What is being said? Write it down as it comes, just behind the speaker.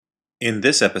In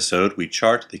this episode, we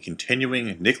chart the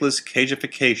continuing Nicolas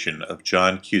Cageification of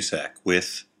John Cusack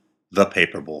with The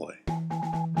Paperboy.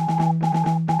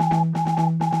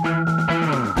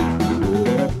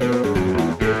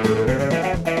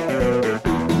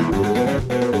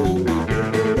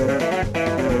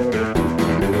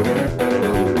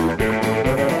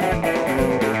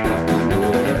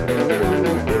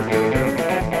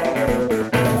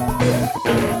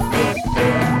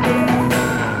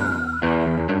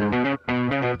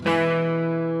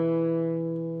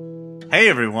 Hey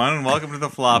everyone, welcome to the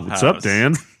Flophouse. What's up,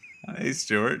 Dan? Hey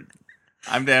Stuart.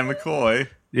 I'm Dan McCoy.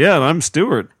 Yeah, and I'm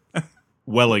Stuart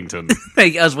Wellington.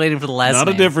 I was waiting for the last Not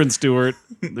name. a different Stuart.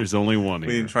 There's only one We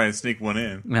here. didn't try and sneak one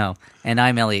in. No, and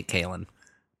I'm Elliot Kalin.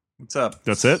 What's up?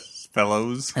 That's it?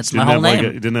 Fellows. That's my whole name.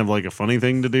 Didn't have like a funny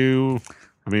thing to do.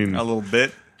 I mean, A little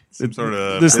bit. Some sort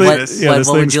of this business. thing, yeah, this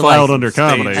What would thing's you filed like? under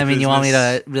comedy. I mean, you want me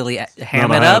to really ham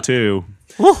Not it a up? how-to.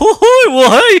 Well,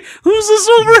 hey, who's this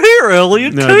over here,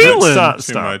 Elliot No, Kalin?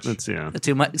 stop. much. That's, yeah.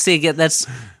 Too much. See, again, that's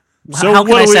So how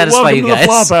can I satisfy welcome you to the guys?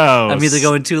 Flophouse. I'm either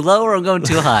going too low or I'm going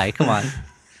too high. Come on.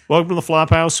 Welcome to the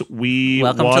Flophouse. We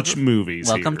Welcome to watch the- movies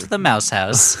Welcome here. to the Mouse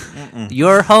House.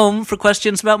 Your home for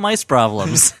questions about mice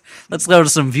problems. Let's go to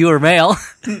some viewer mail.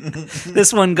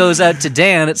 This one goes out to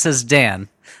Dan. It says, Dan,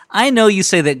 I know you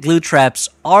say that glue traps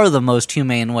are the most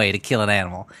humane way to kill an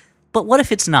animal, but what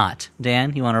if it's not?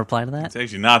 Dan, you want to reply to that? It's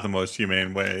actually not the most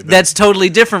humane way. That's totally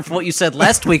different from what you said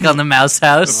last week on the Mouse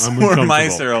House. I'm Poor uncomfortable.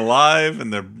 mice are alive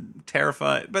and they're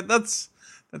terrified. But that's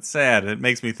sad. It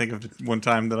makes me think of one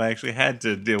time that I actually had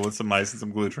to deal with some mice and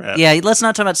some glue traps. Yeah, let's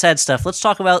not talk about sad stuff. Let's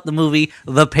talk about the movie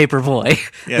The Paperboy,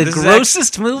 Yeah, the this is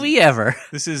grossest movie ever.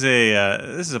 This is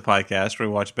a podcast where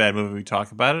we watch a bad movie, we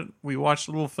talk about it. We watched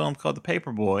a little film called The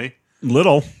Paperboy,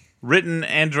 Little. written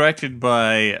and directed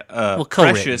by co-written.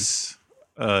 precious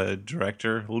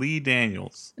director Lee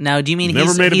Daniels. Now, do you mean Never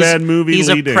he's, made a he's, bad movie, he's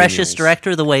Lee a precious Daniels.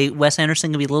 director the way Wes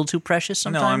Anderson can be a little too precious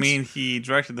sometimes? No, I mean he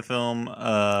directed the film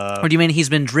Or do you mean he's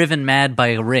been driven mad by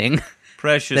a ring?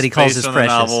 Precious, that he calls based his on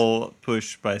Precious. the novel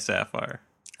Push by Sapphire.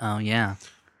 Oh, yeah.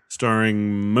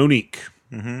 Starring Monique.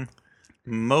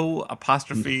 Mo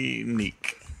apostrophe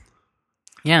Neek.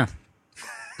 Yeah.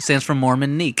 Stands for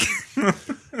Mormon Neek.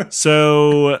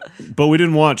 So, but we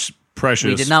didn't watch Precious.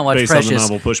 We did not watch based on the Precious.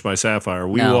 novel Pushed by Sapphire.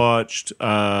 We No. watched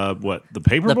what the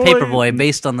Paperboy, The Paperboy,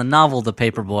 based on the novel The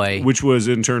Paperboy. which was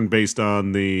in turn based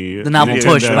on the novel Nintendo-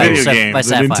 Push by, video game. by the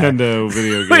Sapphire. Nintendo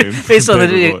video game. Based on the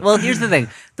video. Paperboy. Well, here's the thing.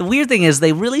 The weird thing is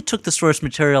they really took the source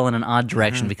material in an odd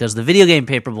direction because the video game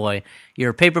Paperboy,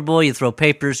 you're a paperboy, you throw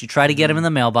papers, you try to get them in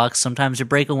the mailbox. Sometimes you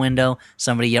break a window,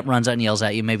 somebody runs out and yells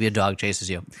at you, maybe a dog chases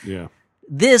you. Yeah.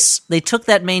 This, they took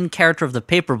that main character of the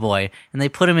Paperboy and they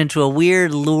put him into a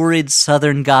weird, lurid,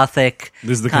 Southern Gothic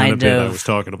This is the kind of bit I was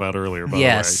talking about earlier, by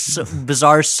yes, the way.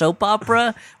 bizarre soap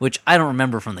opera, which I don't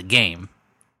remember from the game.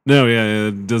 No, yeah,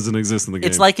 it doesn't exist in the game.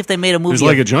 It's like if they made a movie. There's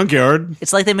like of, a junkyard.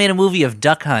 It's like they made a movie of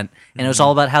Duck Hunt, and it was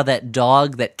all about how that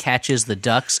dog that catches the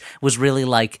ducks was really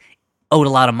like owed a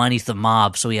lot of money to the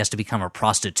mob, so he has to become a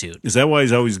prostitute. Is that why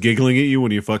he's always giggling at you when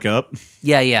you fuck up?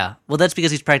 Yeah. Well, that's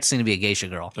because he's practicing to be a geisha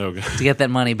girl Okay. to get that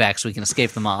money back, so he can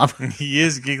escape the mob. He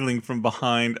is giggling from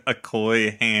behind a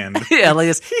coy hand. Yeah, like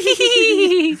this.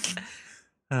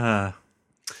 Anyway,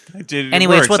 It it's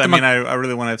works. what the I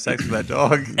really want to have sex with that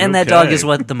dog. And that dog is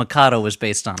what the Mikado was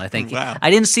based on, I think. Wow. I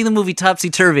didn't see the movie Topsy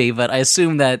Turvy, but I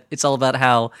assume that it's all about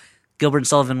how Gilbert and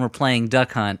Sullivan were playing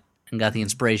Duck Hunt and got the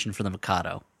inspiration for the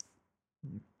Mikado.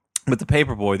 But the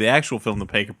Paperboy, the actual film, The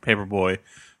Paperboy,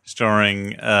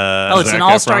 starring It's Zac an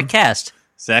all-star Efron, cast.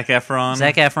 Zac Efron,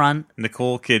 Zac Efron,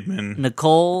 Nicole Kidman,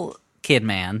 Nicole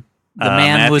Kidman, the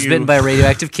man who was Matthew- bitten by a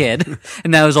radioactive kid,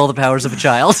 and now has all the powers of a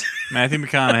child. Matthew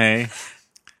McConaughey,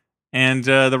 and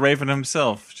the Raven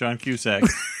himself, John Cusack.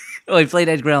 Oh, he played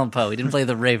Edgar Allan Poe. He didn't play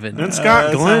the Raven. And Scott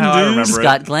that's Glenn, not how I dude. remember it.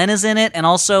 Scott Glenn is in it, and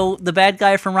also the bad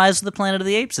guy from Rise of the Planet of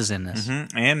the Apes is in this.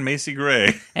 And Macy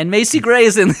Gray. And Macy Gray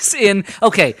is in this.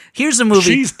 Okay, here's a movie.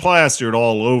 She's plastered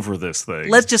all over this thing.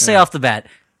 Let's just say off the bat.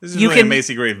 This is You really a can-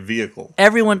 Macy Gray vehicle.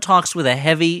 Everyone talks with a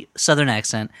heavy Southern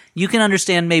accent. You can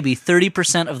understand maybe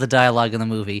 30% of the dialogue in the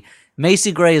movie.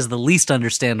 Macy Gray is the least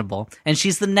understandable, and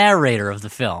she's the narrator of the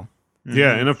film.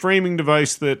 Yeah, and a framing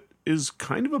device that is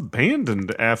kind of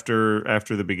abandoned after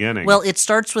the beginning. Well, it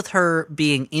starts with her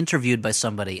being interviewed by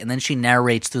somebody, and then she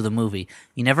narrates through the movie.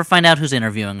 You never find out who's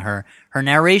interviewing her. Her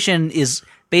narration is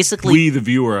basically... we, the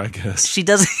viewer, I guess. She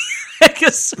does... I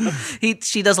guess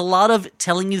she does a lot of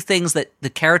telling you things that the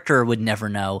character would never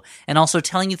know, and also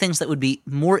telling you things that would be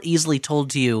more easily told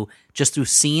to you just through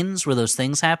scenes where those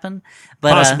things happen.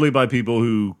 But Possibly by people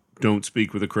who don't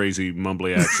speak with a crazy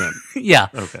mumbly accent. yeah.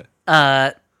 Okay.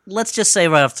 let's just say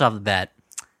right off the top of the bat,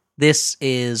 this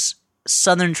is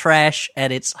Southern trash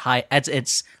at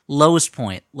its lowest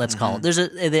point. Let's call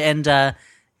it.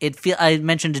 I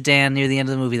mentioned to Dan near the end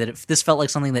of the movie that this felt like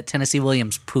something that Tennessee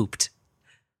Williams pooped.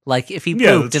 Like if he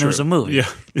pooped and it was a movie,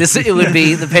 it would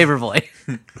be the Paperboy.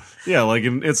 Yeah, like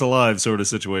in It's Alive sort of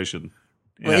situation.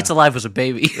 Well, It's Alive was a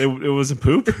baby. It wasn't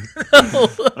poop?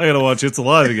 I gotta watch It's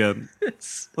Alive again.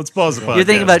 Let's pause the podcast. You're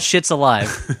thinking about Shit's Alive.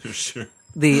 Sure.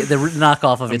 The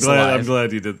knockoff of It's Alive. I'm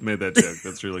glad you made that joke.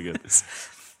 That's really good.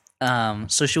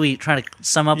 So should we try to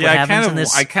sum up what happens in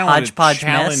this hodgepodge want to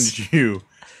mess? challenge you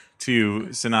to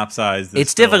synopsize this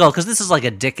It's difficult because this is like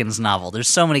a Dickens novel. There's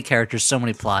so many characters, so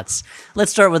many plots.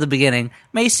 Let's start with the beginning.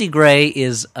 Macy Gray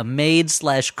is a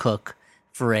maid/cook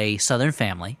for a Southern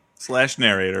family. /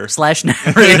 narrator.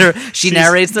 She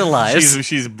narrates their lives.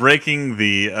 She's breaking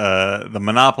the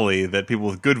monopoly that people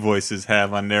with good voices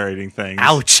have on narrating things.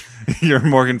 Ouch. Your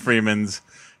Morgan Freemans,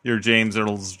 your James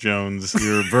Earl Jones,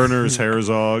 Your Werner's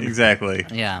Herzog. Exactly.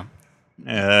 Yeah.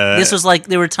 This was like,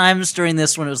 there were times during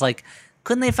this when it was like,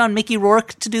 couldn't they have found Mickey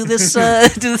Rourke to do this?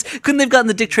 Couldn't they have gotten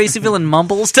the Dick Tracy villain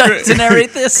Mumbles to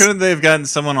narrate this? Couldn't they have gotten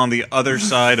someone on the other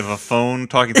side of a phone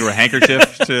talking through a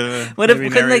handkerchief to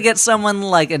couldn't they get someone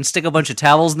and stick a bunch of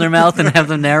towels in their mouth and have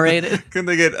them narrate it? Couldn't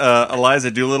they get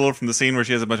Eliza Doolittle from the scene where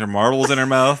she has a bunch of marbles in her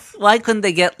mouth? Why couldn't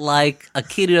they get a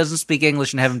kid who doesn't speak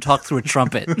English and have him talk through a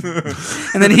trumpet?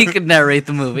 And then he could narrate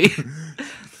the movie.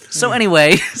 So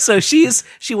anyway,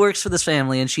 she works for this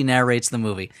family and she narrates the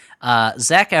movie.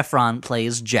 Zac Efron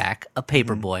plays Jack, a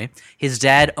paperboy. His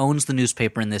dad owns the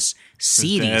newspaper in this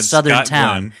seedy southern Scott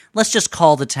town. Glenn. Let's just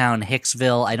call the town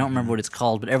Hicksville. I don't remember what it's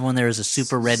called, but everyone there is a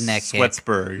super redneck hick.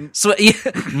 Sweatsburg.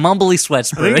 Mumbly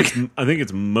Sweatsburg. I think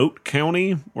it's Moat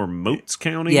County or Moats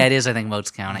County. Yeah, it is, I think,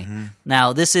 Moats County.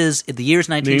 Now, this is the year's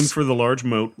 19... Named for the large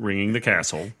moat ringing the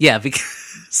castle. Yeah,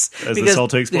 because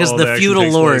the feudal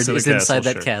lord is inside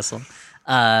that castle.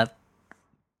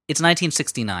 It's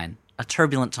 1969, a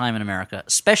turbulent time in America,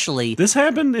 especially This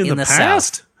happened in the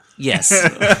past? South. Yes.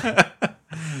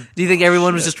 Do you think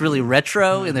everyone was just really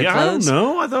retro in their clothes? I don't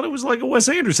know. I thought it was like a Wes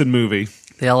Anderson movie.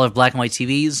 They all have black and white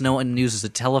TVs. No one uses a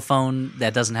telephone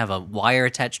that doesn't have a wire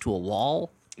attached to a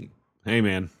wall. Hey,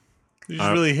 man. You're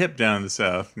just really hip down in the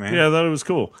South, man. Yeah, I thought it was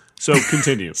cool. So,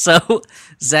 continue. So,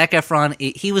 Zac Efron,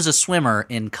 he was a swimmer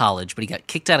in college, but he got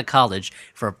kicked out of college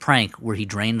for a prank where he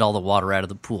drained all the water out of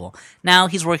the pool. Now,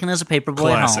 he's working as a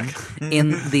paperboy at home in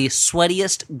the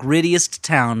sweatiest, grittiest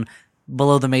town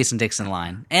below the Mason-Dixon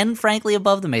line. And, frankly,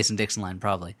 above the Mason-Dixon line,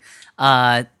 probably.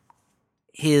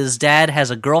 His dad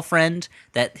has a girlfriend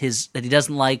that he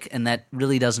doesn't like and that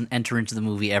really doesn't enter into the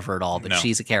movie ever at all, but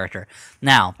she's a character.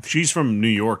 Now... She's from New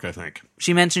York, I think.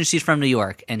 She mentions she's from New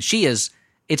York, and she is...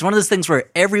 It's one of those things where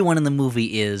everyone in the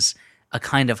movie is a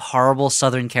kind of horrible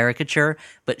Southern caricature,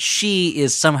 but she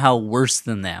is somehow worse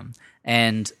than them.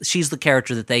 And she's the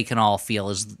character that they can all feel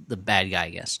is the bad guy, I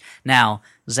guess. Now,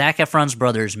 Zac Efron's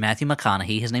brother is Matthew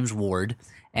McConaughey. His name's Ward.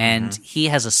 And he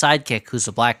has a sidekick who's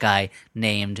a black guy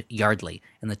named Yardley.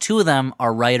 And the two of them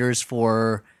are writers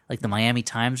for the Miami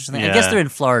Times or something. Yeah. I guess they're in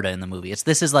Florida in the movie.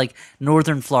 This is like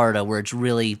northern Florida where it's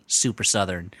really super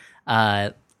southern.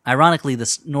 Ironically,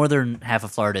 the northern half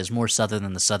of Florida is more southern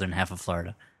than the southern half of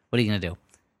Florida. What are you going to do?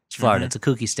 It's Florida. It's a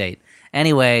kooky state.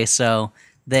 Anyway, so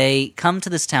they come to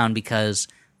this town because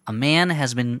a man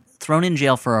has been thrown in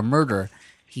jail for a murder.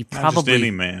 Not just any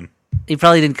man. He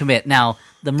probably didn't commit. Now,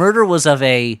 the murder was of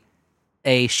a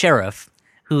sheriff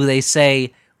who they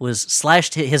say was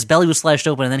slashed. His belly was slashed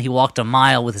open, and then he walked a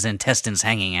mile with his intestines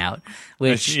hanging out.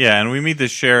 Which and we meet the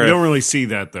sheriff. We don't really see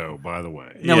that though, by the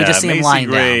way. No, we just see him lying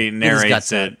Gray down.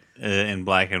 Narrates it in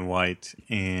black and white,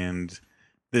 and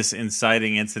this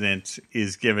inciting incident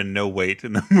is given no weight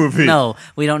in the movie. No,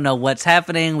 we don't know what's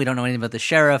happening. We don't know anything about the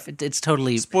sheriff. It's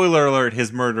totally... Spoiler alert,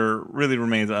 his murder really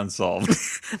remains unsolved.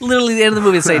 Literally the end of the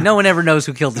movie they say, no one ever knows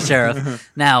who killed the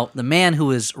sheriff. Now, the man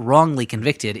who is wrongly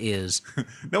convicted is...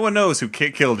 No one knows who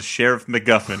killed Sheriff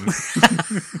McGuffin.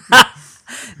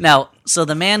 Now, so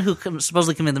the man who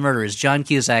supposedly committed the murder is John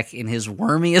Cusack in his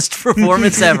wormiest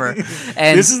performance ever.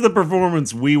 And this is the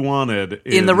performance we wanted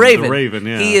in The Raven. The Raven,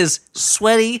 yeah. He is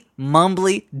sweaty,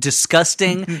 mumbly,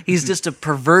 disgusting. He's just a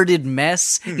perverted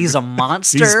mess. He's a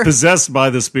monster. He's possessed by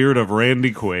the spirit of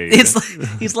Randy Quaid.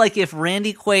 He's like if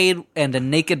Randy Quaid and a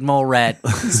naked mole rat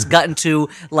got into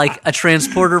a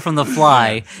transporter from The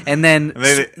Fly and then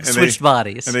switched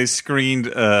bodies. And they screened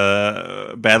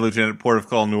Bad Lieutenant Port of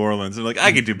Call New Orleans. And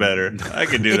I could do better. I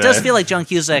can do that. It does feel like John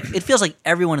Cusack. It feels like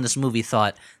everyone in this movie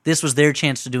thought this was their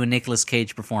chance to do a Nicolas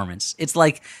Cage performance. It's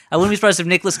like I wouldn't be surprised if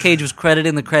Nicolas Cage was credited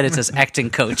in the credits as acting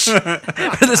coach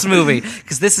for this movie,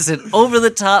 because this is an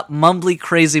over-the-top, mumbly,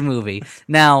 crazy movie.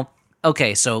 Now,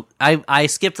 okay, so I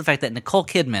skipped the fact that Nicole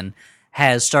Kidman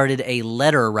has started a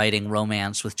letter-writing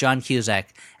romance with John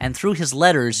Cusack, and through his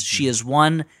letters, she is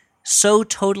so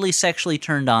totally sexually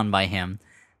turned on by him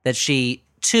that she,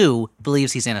 too,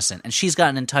 believes he's innocent. And she's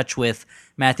gotten in touch with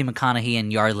Matthew McConaughey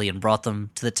and Yardley and brought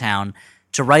them to the town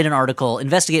to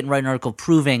investigate and write an article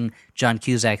proving John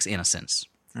Cusack's innocence.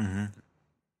 Mm-hmm.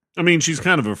 I mean, she's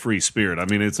kind of a free spirit. I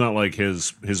mean, it's not like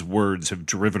his words have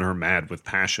driven her mad with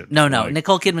passion. No.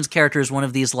 Nicole Kidman's character is one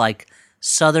of these, like,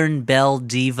 Southern belle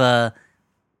diva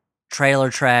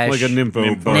trailer trash, like a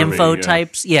nympho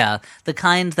types. Yeah, the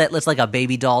kind that looks like a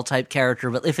Baby Doll type character,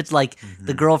 but if it's like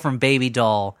the girl from Baby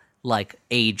Doll, like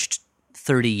aged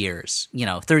 30 years,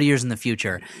 30 years in the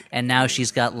future, and now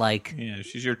she's got like... Yeah,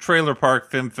 she's your trailer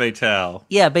park femme fatale.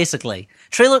 Yeah, basically.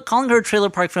 Calling her trailer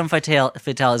park femme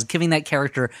fatale is giving that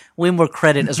character way more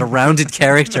credit as a rounded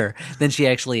character than she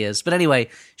actually is. But anyway,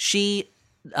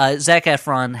 Zac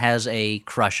Efron has a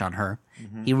crush on her.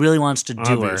 He really wants to do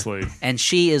Obviously. her. And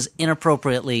she is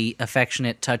inappropriately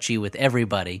affectionate, touchy with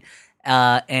everybody.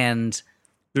 And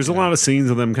there's a lot of scenes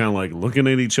of them kind of like looking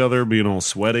at each other, being all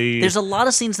sweaty. there's a lot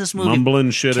of scenes in this movie.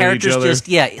 Mumbling shit at each other.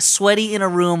 Characters sweaty in a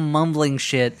room, mumbling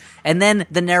shit. And then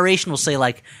the narration will say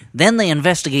like, then they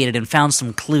investigated and found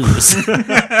some clues.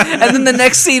 And then the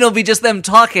next scene will be just them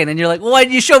talking. And you're like, well, why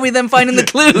didn't you show me them finding the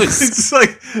clues? It's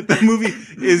like the movie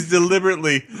is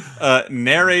deliberately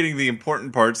narrating the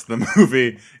important parts of the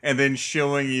movie and then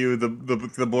showing you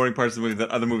the boring parts of the movie that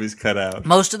other movies cut out.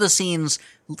 Most of the scenes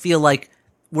feel like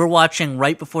we're watching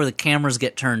right before the cameras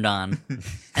get turned on.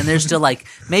 And they're still like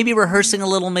maybe rehearsing a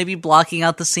little, maybe blocking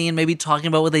out the scene, maybe talking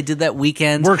about what they did that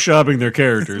weekend. Workshopping their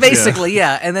characters. Basically,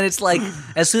 yeah. And then it's like,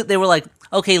 as soon they were like,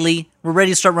 okay, Lee, we're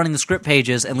ready to start running the script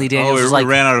pages. And Lee Daniels was like,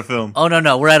 we ran out of film. oh,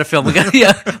 no, we're out of film. We got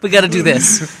to do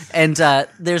this. And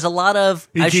there's a lot of...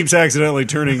 He keeps accidentally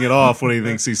turning it off when he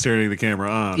thinks he's turning the camera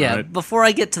on. Yeah, right? Before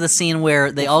I get to the scene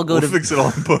where they all go We'll fix it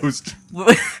all in post.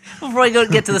 Before I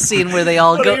get to the scene where they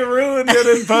all But go... he ruined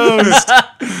it in post.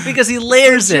 Because he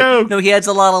layers it. Joke. No, he adds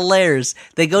a lot of layers.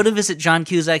 They go to visit John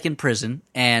Cusack in prison,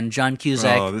 and John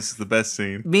Cusack... Oh, this is the best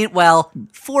scene. Meanwhile,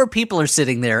 4 people are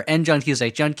sitting there, and John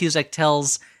Cusack. John Cusack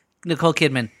tells Nicole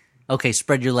Kidman, okay,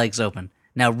 spread your legs open.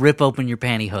 Now rip open your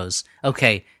pantyhose.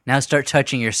 Okay, now start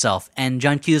touching yourself. And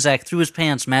John Cusack, through his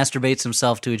pants, masturbates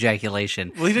himself to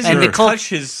ejaculation. Well, he doesn't touch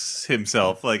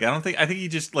himself. Like I think he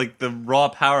just like the raw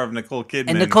power of Nicole Kidman.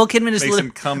 And Nicole Kidman is makes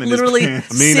him come in literally his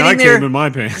pants. I mean, sitting I there, came in my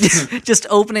pants. just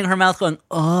opening her mouth, going,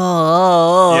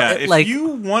 oh. Yeah, if like,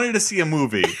 you wanted to see a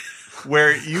movie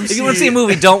where if you want to see a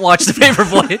movie, don't watch The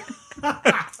Paperboy.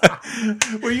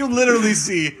 where you literally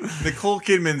see Nicole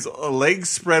Kidman's legs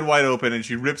spread wide open and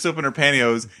she rips open her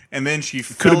pantyhose and then she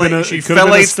fillets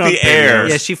the air.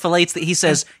 Yeah, she fillets He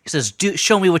says,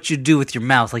 show me what you do with your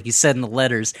mouth, like you said in the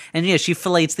letters. And yeah, she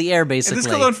fillets the air, basically. And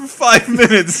this goes on for 5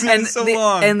 minutes. And it's so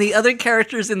long. And the other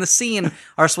characters in the scene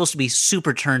are supposed to be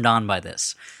super turned on by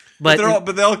this. But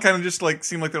they all kind of just like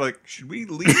seem like they're like, should we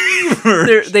leave?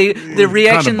 Or their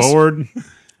reactions Kind of bored.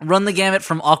 run the gamut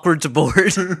from awkward to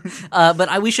bored.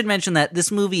 But we should mention that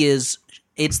this movie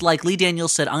it's like Lee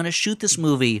Daniels said, I'm going to shoot this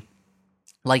movie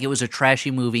like it was a trashy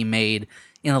movie made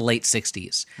in the late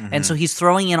 60s. Mm-hmm. And so he's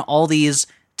throwing in all these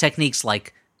techniques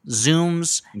like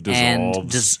zooms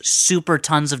and super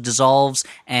tons of dissolves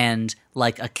and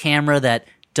like a camera that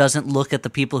doesn't look at the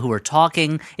people who are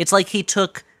talking. It's like he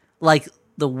took like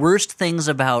the worst things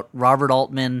about Robert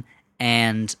Altman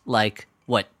and like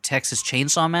Texas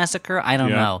Chainsaw Massacre? I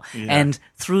don't know. Yeah. And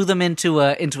threw them into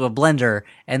a blender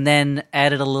and then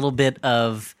added a little bit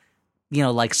of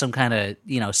like some kind of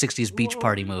 60s beach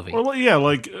party movie. Well, yeah,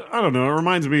 like I don't know. It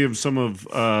reminds me of some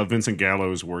of Vincent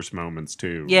Gallo's worst moments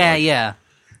too. Yeah, yeah.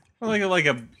 Like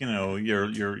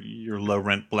your low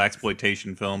rent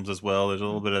blaxploitation films as well. There's a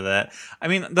little bit of that. I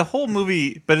mean, the whole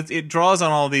movie, but it draws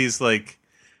on all these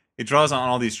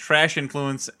trash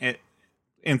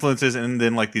influences and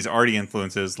then like these arty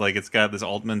influences. Like it's got this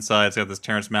Altman side, it's got this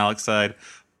Terrence Malick side,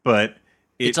 but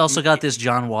it's also got this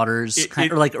John Waters or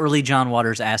like early John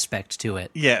Waters aspect to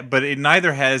it. Yeah, but it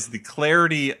neither has the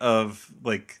clarity of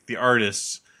like the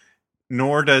artists,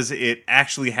 nor does it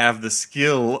actually have the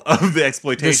skill of the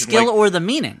exploitation. The skill or the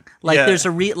meaning. Like there's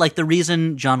the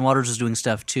reason John Waters is doing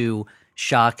stuff to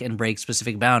shock and break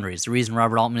specific boundaries. The reason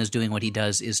Robert Altman is doing what he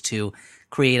does is to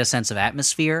create a sense of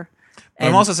atmosphere.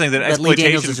 I'm also saying that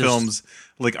exploitation films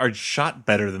are shot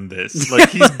better than this. Like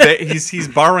he's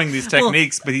borrowing these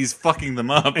techniques, but he's fucking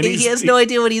them up. And he has no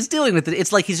idea what he's doing with it.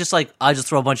 It's like he's just like, I'll just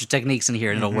throw a bunch of techniques in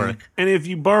here and it'll work. And if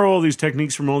you borrow all these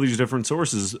techniques from all these different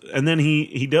sources, and then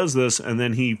he does this, and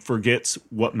then he forgets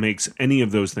what makes any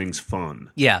of those things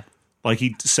fun. Yeah. Like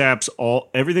he saps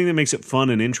everything that makes it fun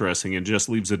and interesting, and just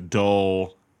leaves a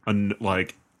dull,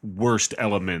 worst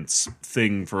elements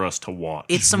thing for us to watch.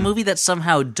 It's a movie that's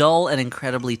somehow dull and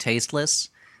incredibly tasteless.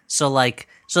 So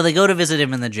they go to visit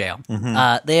him in the jail.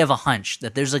 They have a hunch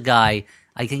that there's a guy,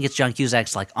 I think it's John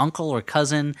Cusack's uncle or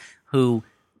cousin, who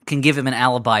can give him an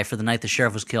alibi for the night the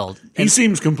sheriff was killed. He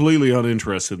seems completely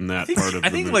uninterested in that part of it. I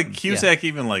think Cusack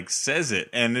even says it,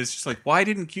 and it's just why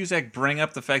didn't Cusack bring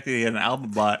up the fact that he had an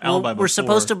alibi before? We're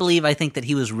supposed to believe, I think, that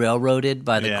he was railroaded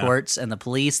by the courts and the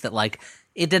police, that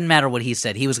it didn't matter what he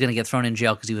said. He was going to get thrown in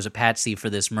jail because he was a patsy for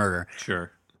this murder.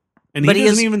 Sure. And he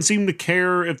doesn't even seem to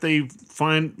care if they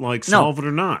solve it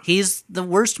or not. He's the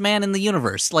worst man in the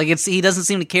universe. He doesn't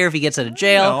seem to care if he gets out of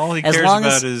jail. No, all he cares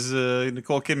about is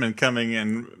Nicole Kidman coming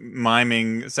and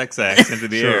miming sex acts into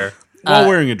the air. While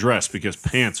wearing a dress, because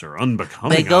pants are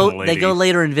unbecoming They go on a lady. They go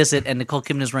later and visit, and Nicole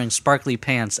Kidman is wearing sparkly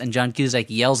pants, and John Cusack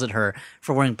yells at her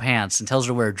for wearing pants and tells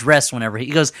her to wear a dress whenever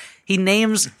he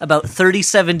names about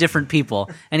 37 different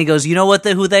people, and he goes, you know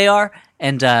who they are?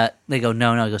 And they go,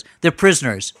 no. He goes, they're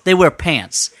prisoners. They wear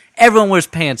pants. Everyone wears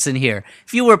pants in here.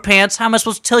 If you wear pants, how am I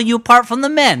supposed to tell you apart from the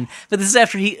men? But this is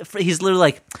after he's literally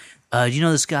like, do you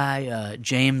know this guy,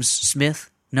 James Smith?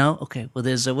 No? Okay. Well,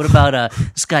 there's, what about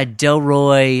this guy,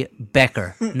 Delroy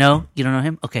Becker? No? You don't know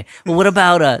him? Okay. Well, what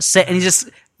about, and he just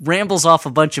rambles off a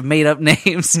bunch of made-up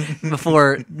names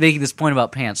before making this point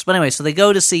about pants. But anyway, so they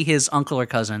go to see his uncle or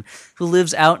cousin, who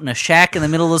lives out in a shack in the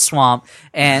middle of the swamp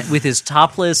and with his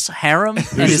topless harem and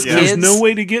his kids. There's no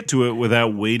way to get to it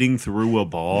without wading through a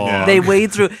bog. Yeah. They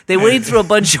wade through a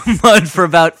bunch of mud for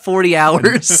about 40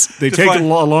 hours. They take a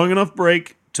long enough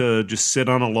break to just sit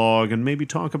on a log and maybe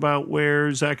talk about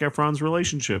where Zac Efron's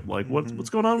relationship, what's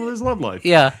going on with his love life.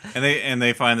 Yeah. And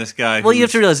they find this guy. Well, you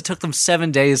have to realize it took them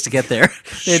 7 days to get there.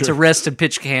 They had to rest and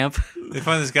pitch camp. They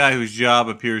find this guy whose job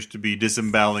appears to be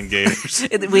disemboweling gators.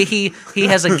 He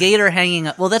has a gator hanging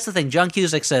up. Well, that's the thing. John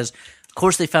Cusack says, of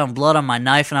course they found blood on my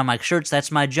knife and on my shirts.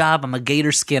 That's my job. I'm a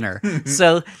gator skinner.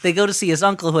 So they go to see his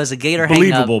uncle who has a gator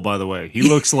hanging up. Believable, by the way. He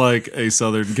looks like a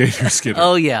southern gator skinner.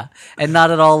 Oh, yeah. And not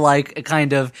at all like a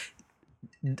kind of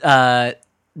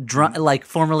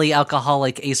formerly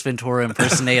alcoholic Ace Ventura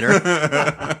impersonator.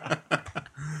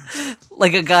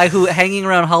 Like a guy who hanging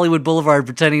around Hollywood Boulevard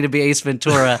pretending to be Ace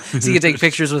Ventura so you can take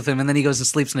pictures with him, and then he goes and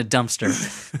sleeps in a dumpster.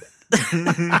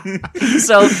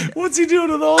 So what's he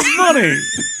doing with all his money?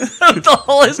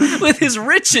 With his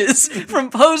riches from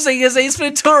posing as Ace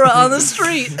Ventura on the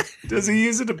street. Does he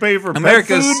use it to pay for pet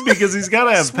food? Because he's got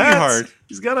to have pets.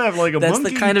 He's got to have a That's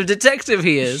monkey. The kind of detective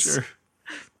he is. Sure.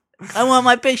 I want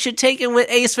my picture taken with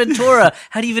Ace Ventura.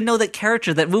 How do you even know that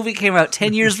character? That movie came out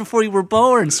 10 years before you were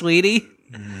born, sweetie.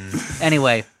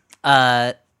 Anyway,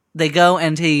 they go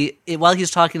and while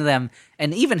he's talking to them,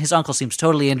 and even his uncle seems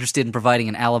totally interested in providing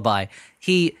an alibi,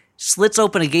 he slits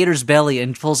open a gator's belly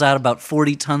and pulls out about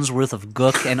 40 tons worth of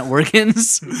gook and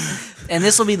organs. And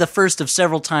this will be the first of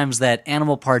several times that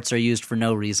animal parts are used for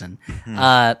no reason.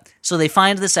 So they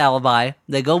find this alibi.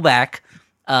 They go back.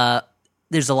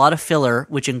 There's a lot of filler,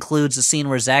 which includes a scene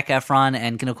where Zac Efron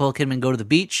and Nicole Kidman go to the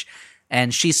beach,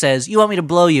 and she says, "You want me to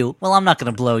blow you?" Well, I'm not going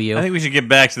to blow you. I think we should get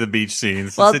back to the beach scene,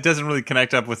 since it doesn't really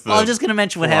connect up with the I'm just going to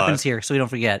mention what happens here, so we don't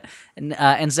forget.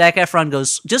 And Zac Efron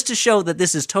goes, just to show that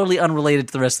this is totally unrelated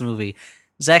to the rest of the movie,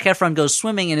 Zac Efron goes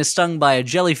swimming and is stung by a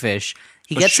jellyfish.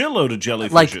 He gets a shitload of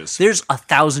jellyfishes. There's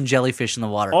 1,000 jellyfish in the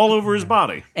water. All over his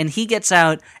body. And he gets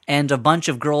out, and a bunch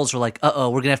of girls are like,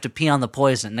 uh-oh, we're going to have to pee on the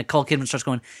poison. Nicole Kidman starts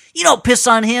going, you don't piss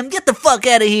on him. Get the fuck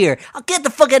out of here. I'll get the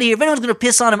fuck out of here. If anyone's going to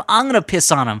piss on him, I'm going to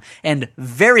piss on him. And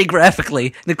very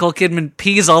graphically, Nicole Kidman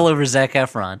pees all over Zac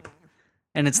Efron.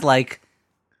 And it's like,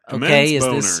 okay, is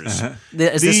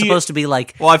this supposed to be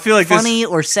I feel like funny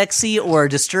or sexy or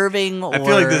disturbing? I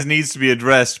feel like this needs to be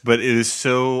addressed, but it is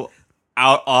so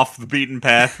off the beaten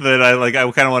path that I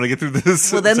kind of want to get through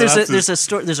this. Well, then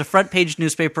there's a front page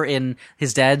newspaper in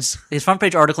his front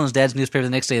page article in his dad's newspaper the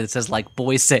next day that says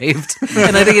 "boy saved,"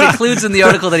 and I think it includes in the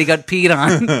article that he got peed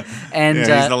on. And he's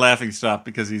the laughing stock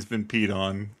because he's been peed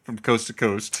on from coast to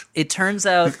coast. It turns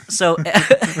out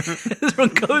from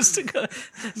coast to coast.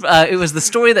 It was the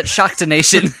story that shocked a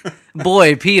nation.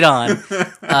 Boy peed on.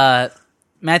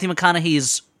 Matthew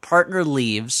McConaughey's partner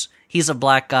leaves. He's a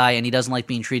black guy, and he doesn't like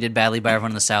being treated badly by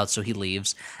everyone in the South, so he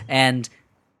leaves. And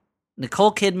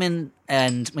Nicole Kidman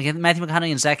and Matthew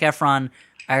McConaughey and Zac Efron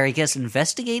are, I guess,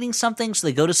 investigating something. So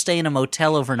they go to stay in a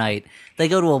motel overnight. They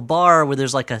go to a bar where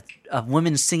there's like a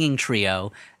women's singing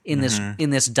trio in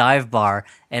this dive bar,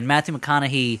 and Matthew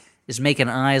McConaughey is making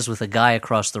eyes with a guy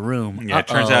across the room. Yeah, it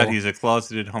turns out he's a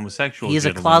closeted homosexual He's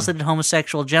a closeted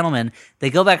homosexual gentleman. They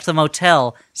go back to the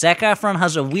motel. Zac Efron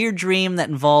has a weird dream that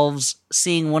involves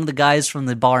seeing one of the guys from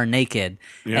the bar naked,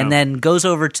 and then goes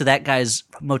over to that guy's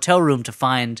motel room to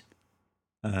find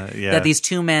that these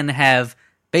two men have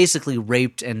basically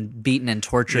raped and beaten and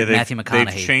tortured Matthew McConaughey.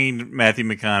 They've chained Matthew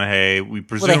McConaughey. We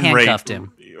presume they handcuffed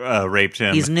him. Raped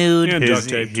him. He's nude.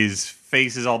 His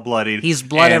face is all bloodied. He's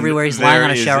blood everywhere. He's lying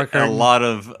on a shower curtain. A lot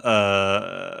of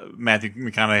Matthew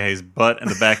McConaughey's butt and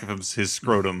the back of his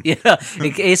scrotum. Yeah,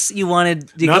 in case you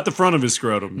wanted... Not the front of his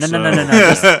scrotum.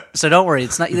 No. So don't worry.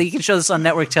 It's not. You can show this on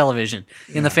network television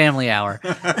in the family hour.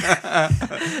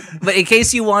 But in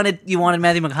case you wanted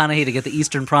Matthew McConaughey to get the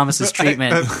Eastern Promises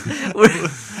treatment...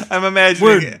 I'm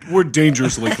imagining... We're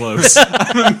dangerously close.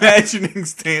 I'm imagining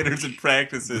standards and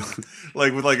practices,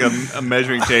 like with like a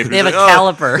measuring tape. They have a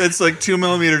caliper. It's like 2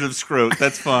 millimeters of scrot.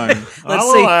 That's fine.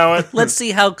 Allow it. Let's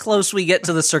see how close we get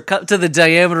to the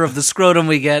diameter of the scrotum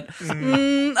we get.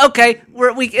 Okay,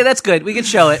 that's good. We can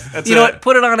show it. Know what?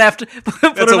 Put it on after.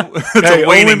 That's Hey, a only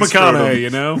waning McConaughey, scrotum. you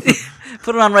know?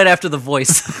 Put it on right after the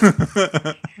voice.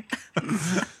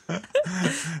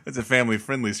 It's a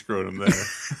family-friendly scrotum there.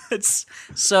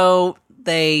 So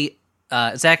they...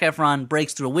 Zac Efron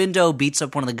breaks through a window, beats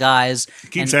up one of the guys.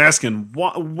 Keeps asking,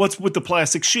 what's with the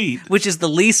plastic sheet? Which is the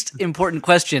least important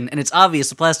question, and it's obvious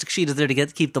the plastic sheet is there to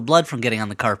keep the blood from getting on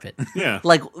the carpet. Yeah.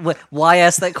 Like, why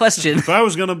ask that question? If I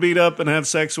was going to beat up and have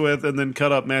sex with and then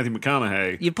cut up Matthew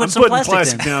McConaughey, I'm putting plastic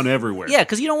plastic down everywhere. Yeah,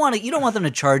 because you don't want them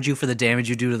to charge you for the damage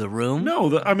you do to the room.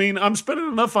 No, I'm spending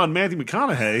enough on Matthew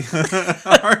McConaughey.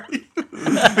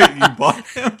 You bought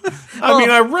him?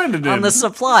 I rented him. On the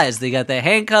supplies, they got the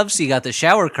handcuffs, you got the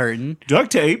shower curtain,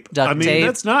 duct tape. Tape.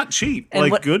 That's not cheap.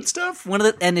 And good stuff.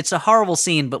 And it's a horrible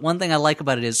scene, but one thing I like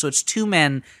about it is, so it's two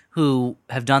men who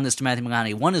have done this to Matthew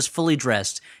McConaughey. One is fully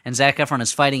dressed, and Zac Efron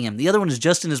is fighting him. The other one is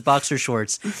just in his boxer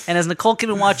shorts. And as Nicole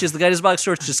Kidman watches, the guy in his boxer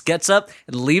shorts just gets up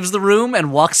and leaves the room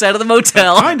and walks out of the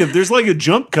motel. Kind of. There's like a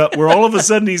jump cut where all of a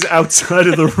sudden he's outside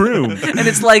of the room. And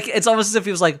it's almost as if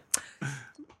he was like,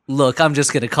 look, I'm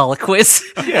just going to call it quits.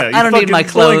 Yeah, I don't need my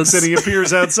clothes. And he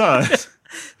appears outside.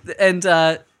 And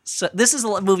so this is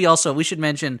a movie also, we should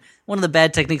mention, one of the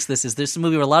bad techniques of this is a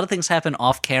movie where a lot of things happen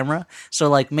off camera. So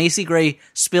like Macy Gray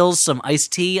spills some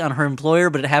iced tea on her employer,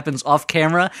 but it happens off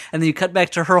camera. And then you cut back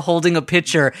to her holding a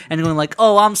pitcher and going like,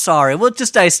 oh, I'm sorry. Well,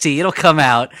 just iced tea. It'll come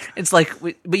out. It's like,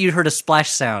 but you heard a splash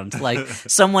sound. Like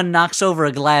someone knocks over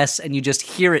a glass and you just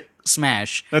hear it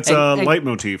smash. That's a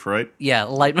leitmotif, right? Yeah,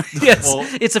 yes. Well,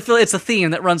 it's a theme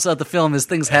that runs throughout the film is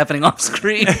things happening off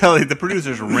screen. Ellie, the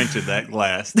producers rented that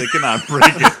glass. They cannot break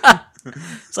it.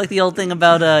 It's like the old thing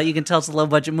about you can tell it's a low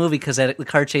budget movie because the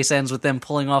car chase ends with them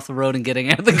pulling off the road and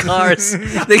getting out of the cars.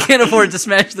 They can't afford to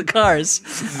smash the cars.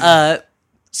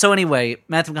 So anyway,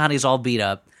 Matthew McConaughey's all beat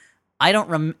up.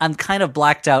 I'm kind of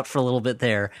blacked out for a little bit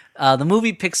there. The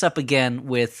movie picks up again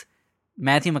with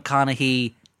Matthew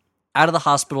McConaughey out of the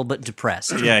hospital but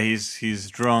depressed. Yeah, he's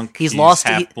drunk. He's lost.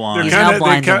 Half blind. He's now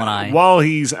blind in one eye. While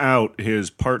he's out, his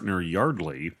partner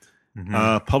Yardley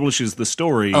publishes the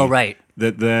story. Oh, right.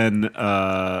 That then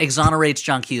exonerates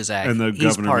John Cusack, and the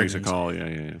He's governor makes a pardoned. call.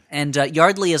 Yeah. And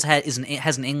Yardley has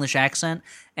an English accent,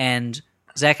 and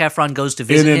Zac Efron goes to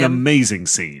visit in an him. amazing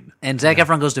scene. And Zac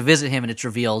Efron goes to visit him, and it's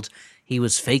revealed he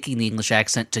was faking the English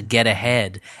accent to get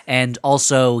ahead. And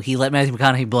also, he let Matthew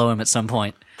McConaughey blow him at some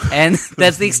point. And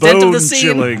that's the extent of the scene.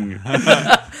 Chilling.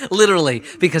 Literally,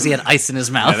 because he had ice in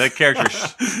his mouth. Yeah,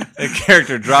 that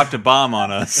character dropped a bomb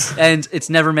on us. And it's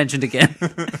never mentioned again.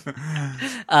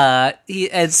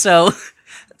 So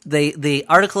the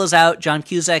article is out. John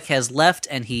Cusack has left,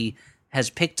 and he has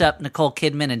picked up Nicole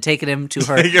Kidman and taken him to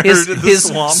his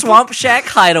swamp shack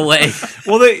hideaway.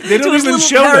 Well, they don't his even little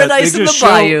show that. paradise in the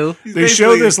bayou. They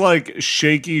show this like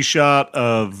shaky shot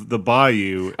of the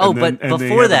bayou. But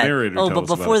before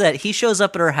that, he shows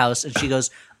up at her house and she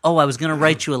goes, "Oh, I was going to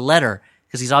write you a letter."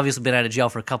 Because he's obviously been out of jail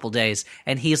for a couple days,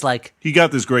 and he's like, he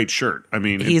got this great shirt. I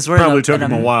mean, he's it wearing probably took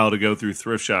him a while to go through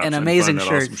thrift shops. An amazing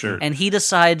shirt, and he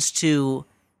decides to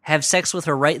have sex with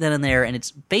her right then and there, and it's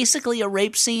basically a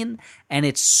rape scene, and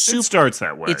it starts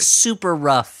that way. It's super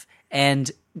rough,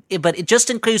 but just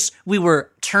in case we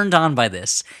were turned on by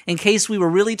this, in case we were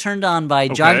really turned on by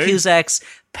John Cusack's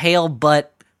pale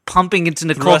butt, pumping into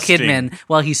Nicole Thrusting. Kidman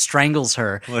while he strangles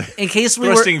her. In case we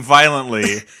Thrusting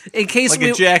violently. in case like we,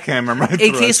 a jackhammer.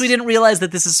 in case we didn't realize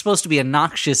that this is supposed to be a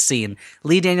noxious scene,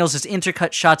 Lee Daniels has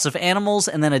intercut shots of animals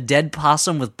and then a dead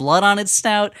possum with blood on its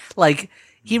snout. Like,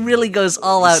 he really goes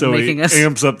all out So making he us...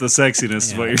 amps up the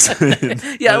sexiness is what you're saying.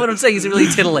 Yeah, what I'm saying is it really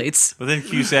titillates. But then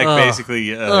Cusack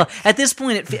basically... At this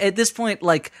point,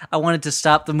 like, I wanted to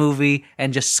stop the movie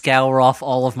and just scour off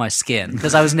all of my skin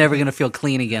because I was never going to feel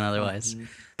clean again otherwise.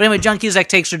 But anyway, John Cusack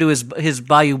takes her to his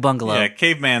bayou bungalow. Yeah,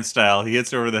 caveman style. He hits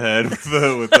her over the head with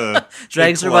the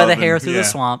drags her by the hair through the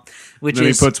swamp, which Then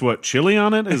is... he puts what, chili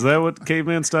on it? Is that what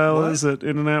caveman style is at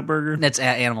In-N-Out Burger? That's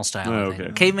animal style. I think.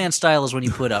 okay. Caveman style is when you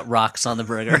put rocks on the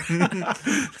burger.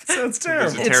 Sounds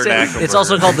terrible. It's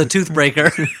also called the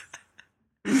toothbreaker.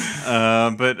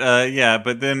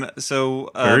 But then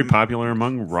so Very popular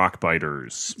among rock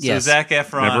biters. Yes. Zac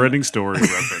Efron Never-ending story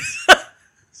reference.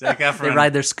 Zac They Efron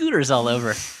ride their scooters all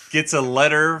over. gets a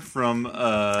letter from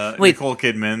Nicole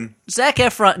Kidman.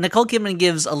 Nicole Kidman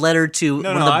gives a letter to one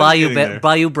of the I was getting there.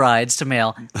 Bayou brides to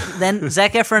mail. Then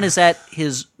Zac Efron is at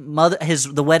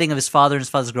the wedding of his father and his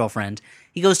father's girlfriend.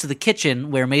 He goes to the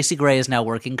kitchen where Macy Gray is now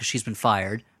working because she's been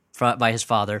fired by his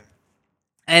father.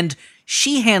 And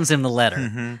she hands him the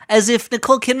letter as if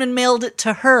Nicole Kidman mailed it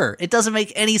to her. It doesn't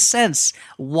make any sense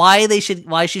why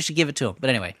she should give it to him. But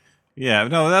anyway. Yeah,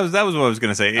 no, that was what I was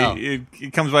going to say. Oh.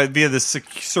 It comes by via the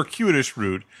circuitous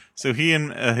route. So he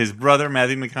and his brother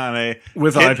Matthew McConaughey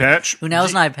With eye patch. Who now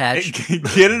is an eye patch.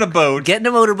 get in a boat. Get in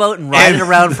a motorboat and ride it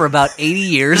around for about 80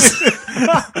 years.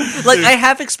 Like, I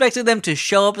half expected them to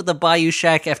show up at the Bayou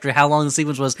Shack after how long the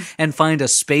sequence was and find a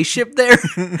spaceship there.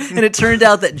 And it turned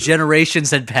out that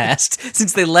generations had passed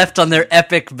since they left on their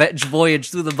epic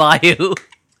voyage through the bayou.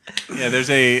 Yeah, there's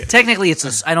a... Technically,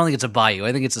 I don't think it's a bayou.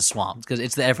 I think it's a swamp because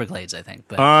it's the Everglades, I think.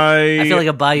 But I feel like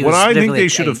a bayou What is I think definitely they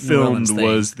should have a New Orleans filmed thing.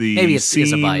 was the Maybe it's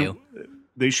scene. a bayou.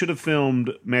 They should have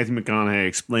filmed Matthew McConaughey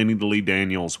explaining to Lee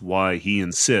Daniels why he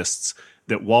insists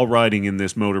that while riding in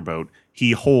this motorboat,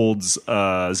 he holds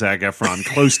Zac Efron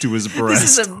close to his breast.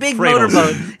 This is a big Cradles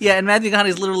motorboat. him. Yeah, and Matthew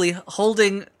McConaughey's literally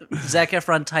holding Zac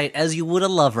Efron tight as you would a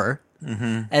lover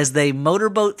as they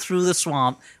motorboat through the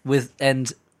swamp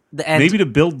and Maybe to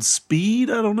build speed?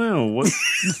 I don't know. What?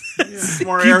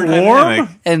 more Keep aerodynamic. warm?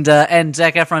 and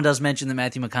Zac Efron does mention that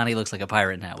Matthew McConaughey looks like a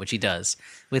pirate now, which he does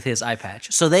with his eye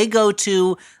patch. So they go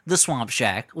to the Swamp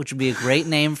Shack, which would be a great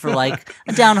name for like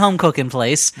a down-home cooking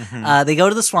place. They go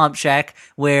to the Swamp Shack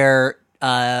where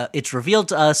it's revealed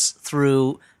to us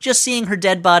through just seeing her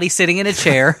dead body sitting in a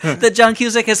chair that John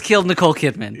Cusack has killed Nicole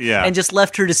Kidman and just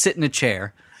left her to sit in a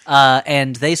chair.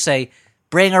 And they say,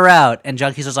 bring her out. And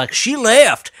John Cusack's like, she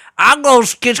left. I'm going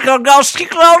to go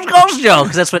Joe.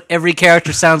 Because that's what every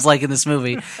character sounds like in this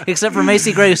movie. Except for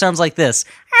Macy Gray, who sounds like this.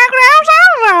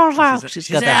 She's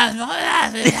got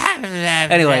that.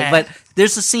 Anyway, but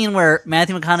there's a scene where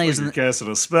Matthew McConaughey is in You're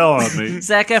casting a spell on me.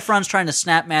 Zac Efron's trying to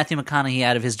snap Matthew McConaughey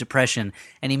out of his depression,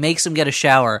 and he makes him get a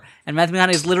shower. And Matthew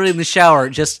McConaughey is literally in the shower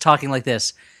just talking like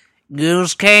this.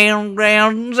 Goose came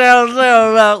down,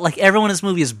 like everyone in this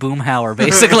movie is Boomhauer,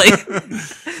 basically.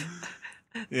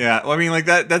 Yeah, well, I mean, like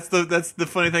that's the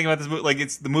funny thing about this movie. Like,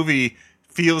 the movie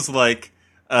feels like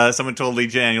someone told Lee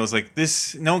Daniels, like,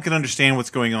 this, no one can understand what's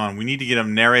going on. We need to get a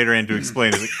narrator in to explain.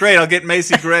 It's like, great, I'll get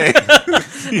Macy Gray.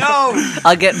 No,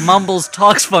 I'll get Mumbles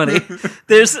talks funny.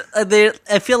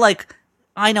 I feel like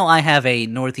I know I have a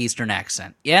northeastern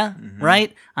accent. Yeah,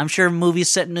 right. I'm sure movies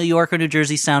set in New York or New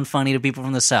Jersey sound funny to people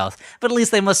from the South, but at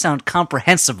least they must sound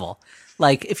comprehensible.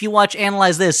 Like if you watch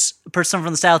Analyze This, a person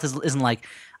from the South isn't like,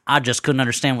 I just couldn't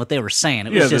understand what they were saying.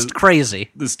 It was just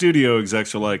crazy. The studio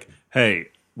execs are like, hey,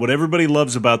 what everybody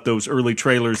loves about those early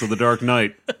trailers of The Dark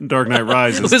Knight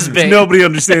Rises, Was Bane. nobody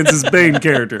understands his Bane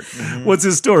character. What's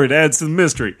his story? It adds to the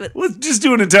mystery. Let's just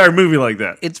do an entire movie like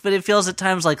that. But it feels at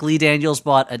times like Lee Daniels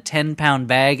bought a 10-pound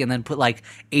bag and then put like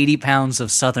 80 pounds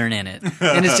of Southern in it.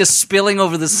 And it's just spilling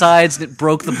over the sides and it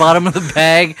broke the bottom of the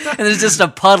bag. And there's just a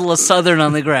puddle of Southern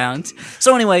on the ground.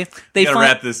 So anyway, they gotta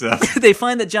wrap this up. They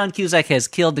find that John Cusack has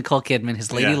killed Nicole Kidman,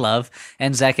 his lady love,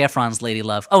 and Zac Efron's lady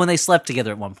love. Oh, and they slept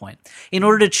together at one point. In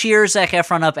order to cheer Zac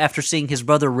Efron up after seeing his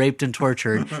brother raped and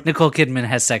tortured, Nicole Kidman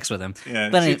has sex with him. Yeah,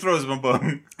 But she throws him a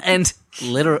bone. and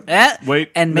Macy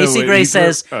Wait, Gray he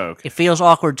says, okay. it feels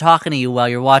awkward talking to you while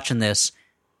you're watching this,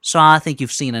 so I think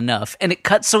you've seen enough. And it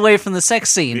cuts away from the sex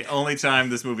scene. The only time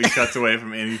this movie cuts away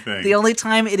from anything. The only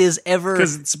time it is ever...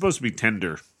 Because it's supposed to be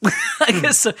tender. I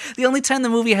guess so. The only time the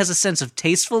movie has a sense of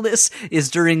tastefulness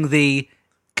is during the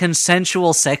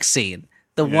consensual sex scene.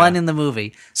 The one in the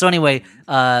movie. So anyway,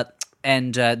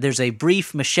 there's a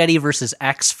brief machete versus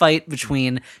axe fight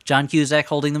between John Cusack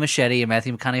holding the machete and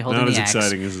Matthew McConaughey holding the axe. Not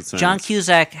as exciting as it sounds. John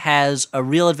Cusack has a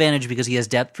real advantage because he has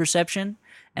depth perception,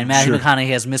 and Matthew McConaughey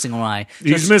has missing an eye. So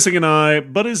He's missing an eye,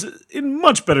 but is in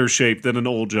much better shape than an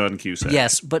old John Cusack.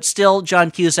 Yes, but still,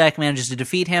 John Cusack manages to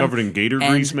defeat him. Covered in gator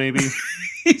grease, maybe?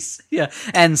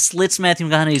 And slits Matthew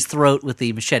McConaughey's throat with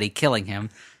the machete, killing him.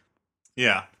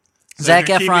 Yeah. So Zac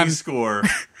if you're Efron keeping score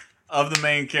of the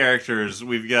main characters.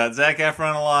 We've got Zac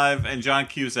Efron alive and John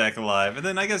Cusack alive, and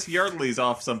then I guess Yardley's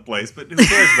off someplace, but who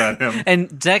cares about him?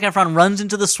 And Zac Efron runs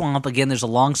into the swamp. Again, there's a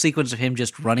long sequence of him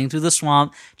just running through the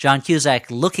swamp. John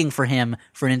Cusack looking for him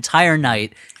for an entire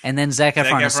night, and then Zac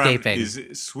Efron escaping. Is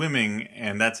swimming,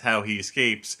 and that's how he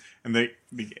escapes. And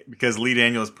because Lee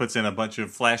Daniels puts in a bunch of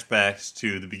flashbacks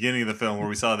to the beginning of the film where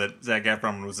we saw that Zac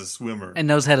Efron was a swimmer. And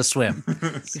knows how to swim.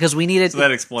 Because we needed... So that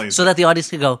explains so that the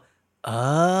audience could go,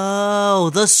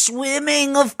 oh, the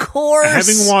swimming, of course.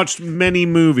 Having watched many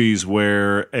movies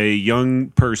where a young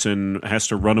person has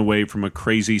to run away from a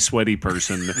crazy, sweaty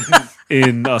person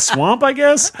in a swamp, I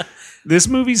guess, this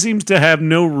movie seems to have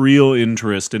no real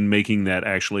interest in making that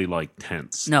actually,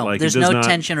 tense. No, there's no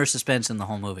tension or suspense in the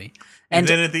whole movie. And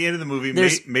then at the end of the movie,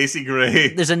 Macy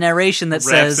Gray there's a narration that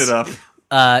wraps says it up.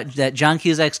 That John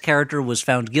Cusack's character was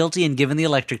found guilty and given the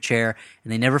electric chair,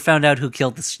 and they never found out who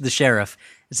killed the sheriff.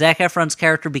 Zac Efron's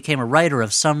character became a writer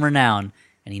of some renown,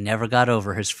 and he never got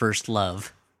over his first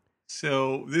love.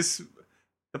 So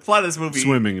the plot of this movie,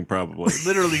 swimming probably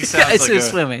literally sounds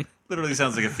swimming. Literally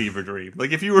sounds like a fever dream.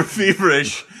 Like if you were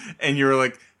feverish and you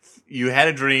were you had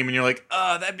a dream and you're like,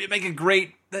 oh, that'd make a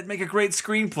great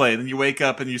screenplay. And then you wake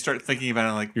up and you start thinking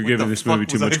about it you're giving this movie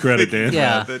too much credit, Dan.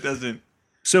 Yeah, that doesn't.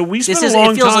 So we spent a long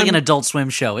time. It feels like an Adult Swim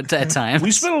show at times.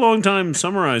 We spent a long time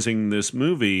summarizing this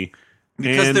movie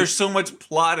because there's so much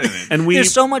plot in it, and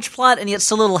there's so much plot, and yet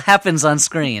so little happens on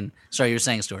screen. Sorry, you're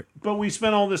saying, Stuart. But we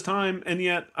spent all this time, and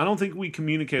yet I don't think we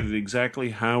communicated exactly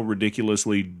how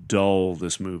ridiculously dull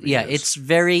this movie is. Yeah,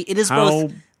 it is how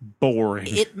both boring.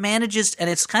 It manages, and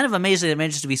it's kind of amazing. It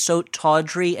manages to be so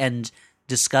tawdry and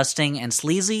disgusting and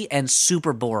sleazy and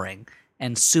super boring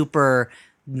and super.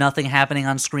 Nothing happening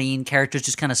on screen, characters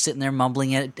just kind of sitting there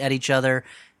mumbling at each other,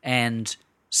 and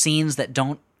scenes that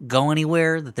don't go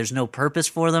anywhere, that there's no purpose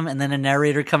for them, and then a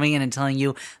narrator coming in and telling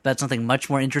you about something much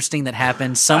more interesting that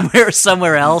happened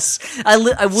somewhere else.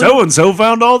 So-and-so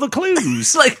found all the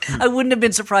clues. I wouldn't have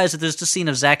been surprised if there's just a scene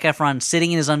of Zac Efron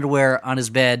sitting in his underwear on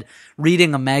his bed,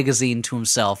 reading a magazine to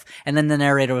himself, and then the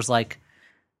narrator was like,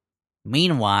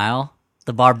 meanwhile...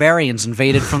 the barbarians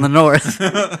invaded from the north.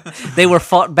 They were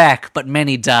fought back, but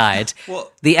many died.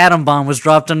 The atom bomb was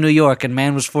dropped on New York, and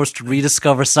man was forced to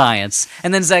rediscover science.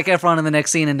 And then Zac Efron in the next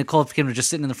scene, and Nicole Kidman were just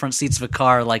sitting in the front seats of a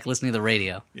car, listening to the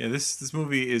radio. Yeah, this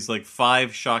movie is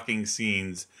 5 shocking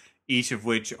scenes, each of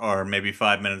which are maybe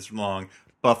 5 minutes long,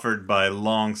 buffered by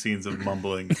long scenes of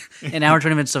mumbling. An hour and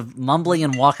 20 minutes of mumbling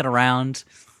and walking around,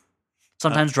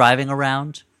 sometimes driving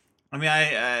around. I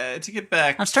mean, to get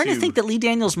back I'm starting to think that Lee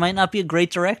Daniels might not be a great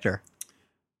director.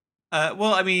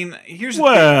 Here's the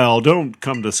thing. Don't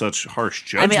come to such harsh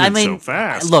judgment so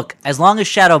fast. Look, as long as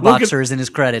Shadowboxer is in his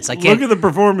credits, I can't... Look at the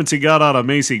performance he got out of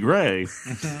Macy Gray.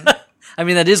 I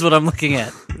mean, that is what I'm looking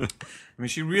at. I mean,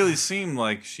 she really seemed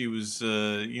like she was,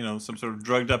 some sort of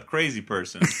drugged-up crazy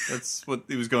person. That's what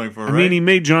he was going for, right? I mean, he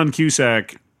made John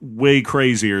Cusack way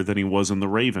crazier than he was in The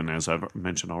Raven, as I've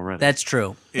mentioned already. That's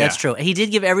true. Yeah. That's true. He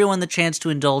did give everyone the chance to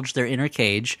indulge their inner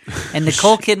cage. And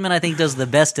Nicole Kidman, I think, does the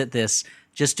best at this,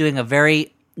 just doing a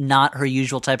very not her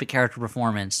usual type of character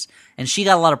performance. And she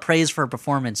got a lot of praise for her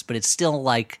performance, but it's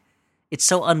still it's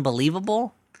so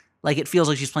unbelievable. It feels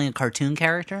like she's playing a cartoon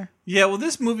character. Yeah, well,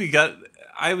 this movie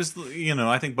I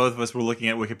think both of us were looking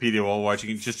at Wikipedia while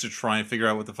watching it just to try and figure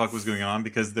out what the fuck was going on,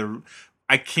 because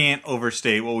I can't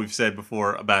overstate what we've said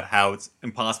before about how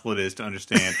impossible it is to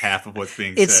understand half of what's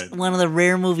being said. It's one of the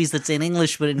rare movies that's in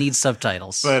English, but it needs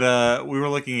subtitles. But we were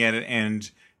looking at it,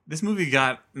 and this movie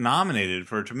got nominated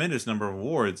for a tremendous number of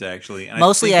awards, actually. And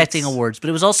mostly acting awards, but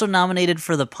it was also nominated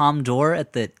for the Palme d'Or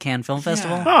at the Cannes Film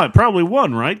Festival. Oh, it probably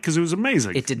won, right? Because it was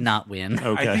amazing. It did not win.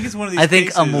 Okay. I think it's one of these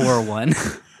cases Amour won.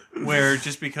 Where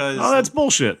just because... Oh, that's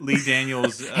bullshit. Lee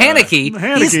Daniels...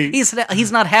 Haneke.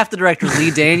 He's not half the director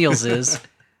Lee Daniels is.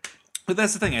 But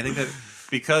that's the thing. I think that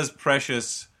because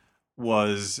Precious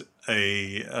was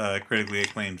a critically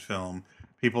acclaimed film,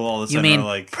 people all of a sudden are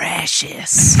like...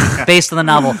 Precious. Based on the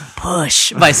novel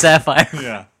Push by Sapphire.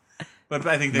 Yeah. But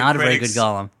I think that not a very good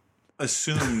Gollum.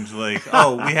 Assumed we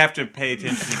have to pay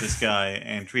attention to this guy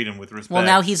and treat him with respect. Well,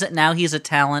 now he's a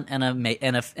talent and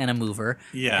a mover.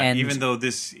 Yeah, and even though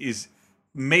this is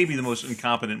maybe the most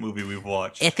incompetent movie we've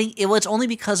watched. I think it was only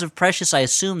because of Precious, I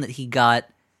assume, that he got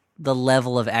the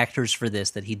level of actors for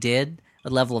this that he did, a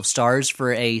level of stars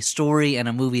for a story and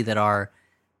a movie that are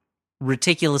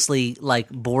ridiculously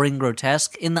boring,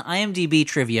 grotesque. In the IMDb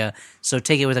trivia, so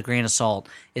take it with a grain of salt,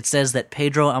 it says that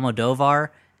Pedro Almodovar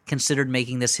considered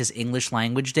making this his English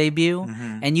language debut,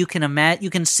 and you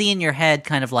can see in your head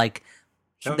kind of like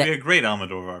that would be a great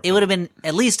Almodovar. It would have been,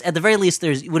 at the very least,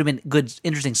 there would have been good,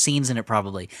 interesting scenes in it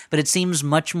probably. But it seems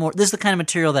much more. This is the kind of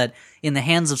material that, in the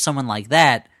hands of someone like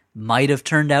that, might have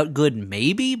turned out good,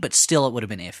 maybe, but still it would have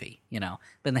been iffy,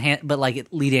 But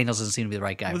Lee Daniels doesn't seem to be the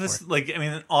right guy for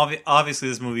it. Obviously,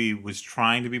 this movie was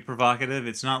trying to be provocative.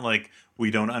 It's not like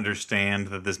we don't understand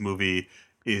that this movie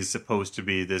is supposed to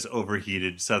be this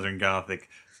overheated Southern Gothic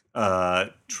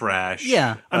trash.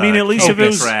 Yeah, I mean, at least if it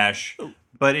was trash.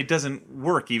 But it doesn't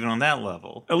work even on that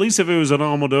level. At least if it was an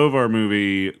Almodovar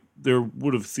movie, there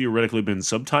would have theoretically been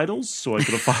subtitles, so I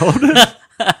could have followed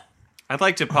it. I'd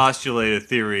like to postulate a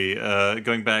theory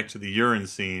going back to the urine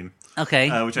scene. Okay.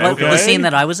 The scene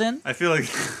that I was in? I feel like...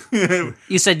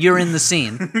 You said you're in the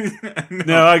scene.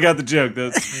 No, I got the joke.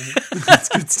 That's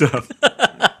good stuff.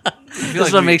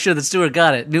 Just want to make sure that Stuart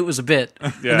got it, knew it was a bit,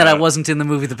 and that I wasn't in the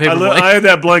movie The Paperboy. I had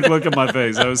that blank look on my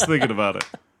face. I was thinking about it.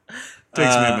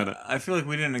 Takes me a minute. I feel like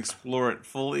we didn't explore it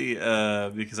fully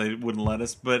because I wouldn't let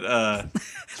us, but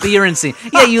the urine scene.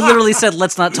 Yeah, you literally said,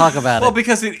 let's not talk about it. Well,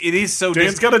 because it is so...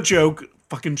 Dan's got a joke.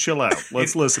 Fucking chill out.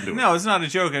 Let's listen to it. No, it's not a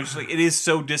joke. I'm just like, it is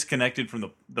so disconnected from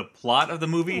the plot of the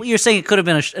movie. Well, you're saying it could have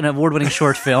been an award-winning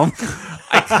short film.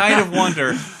 I kind of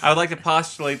wonder... I would like to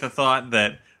postulate the thought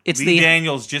that Lee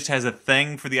Daniels just has a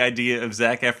thing for the idea of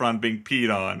Zac Efron being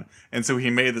peed on, and so he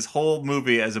made this whole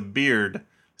movie as a beard...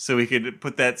 So he could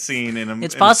put that scene in a...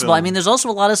 It's possible. I mean, there's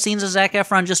also a lot of scenes of Zac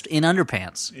Efron just in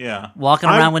underpants. Yeah. Walking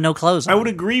around with no clothes on. I would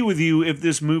agree with you if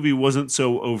this movie wasn't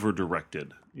so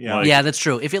over-directed. Yeah. Yeah, that's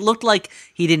true. If it looked like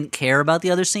he didn't care about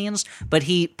the other scenes, but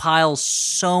he piles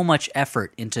so much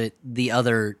effort into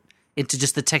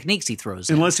just the techniques he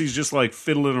throws in. Unless he's just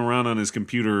fiddling around on his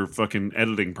computer fucking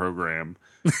editing program.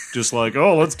 Just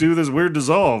let's do this weird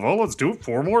dissolve. Oh, let's do it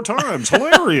 4 more times.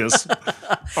 Hilarious.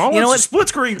 Oh, you know what? Split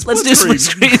screens. Let's do split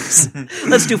screens.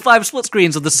 Let's do 5 split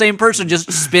screens of the same person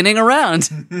just spinning around.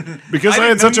 Because I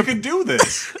didn't know you could do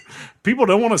this. People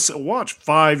don't want to watch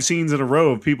 5 scenes in a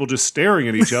row of people just staring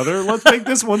at each other. Let's make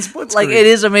this one split screen. It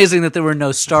is amazing that there were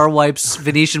no star wipes,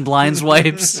 Venetian blinds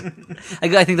wipes.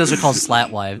 I think those are called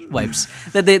slat wipes.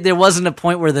 That there wasn't a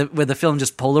point where the film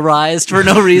just polarized for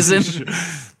no reason.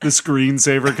 The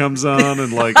screensaver comes on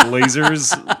and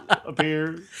lasers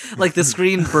appear. The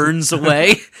screen burns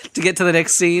away to get to the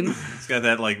next scene. It's got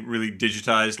that really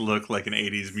digitized look like an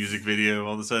 80s music video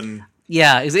all of a sudden.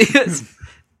 Yeah, it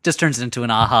just turns it into an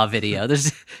AHA video.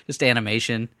 There's just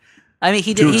animation. I mean,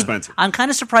 Too expensive. I'm kind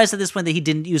of surprised at this point that he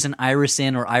didn't use an iris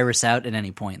in or iris out at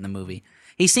any point in the movie.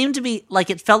 He seemed to be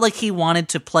it felt like he wanted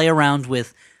to play around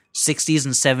with 60s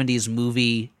and 70s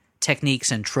movie techniques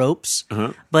and tropes,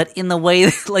 but in the way,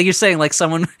 you're saying,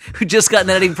 someone who just got an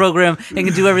editing program and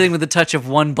can do everything with the touch of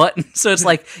one button. So it's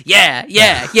yeah,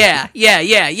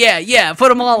 put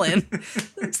them all in.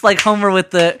 It's like Homer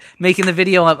with making the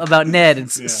video about Ned.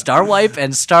 It's star wipe,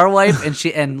 and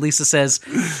Lisa says,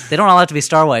 they don't all have to be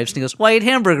star wipes. And he goes, why eat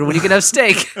hamburger when you can have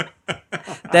steak?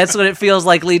 That's what it feels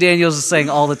like Lee Daniels is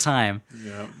saying all the time.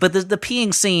 Yeah. But the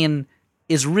peeing scene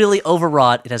is really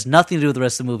overwrought. It has nothing to do with the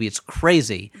rest of the movie. It's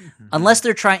crazy. Unless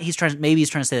maybe he's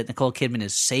trying to say that Nicole Kidman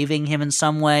is saving him in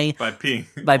some way. By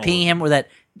peeing him, or that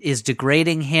is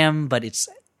degrading him, but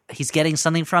he's getting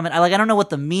something from it. I don't know what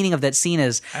the meaning of that scene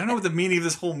is. I don't know what the meaning of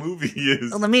this whole movie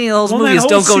is. Well, the meaning of the whole movie is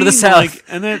don't go to the South.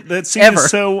 And that scene Ever. is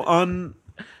so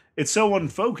it's so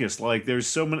unfocused. There's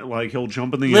so many. He'll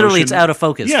jump in the Literally, ocean. it's out of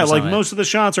focus. Yeah, most of the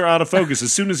shots are out of focus.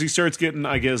 As soon as he starts getting,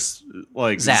 I guess,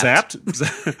 zapped.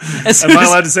 Am I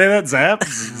allowed to say that?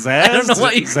 Zapped? I don't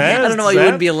know why you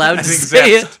wouldn't be allowed to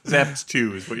say it. Zapped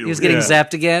 2 is what you're... He was getting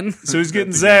zapped again. So he's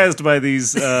getting zazzed by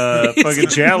these fucking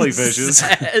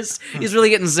jellyfishes. He's really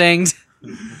getting zinged.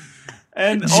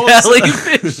 And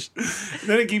jellyfish.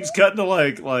 Then it keeps cutting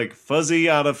to fuzzy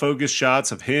out of focus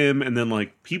shots of him, and then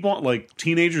people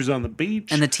teenagers on the beach.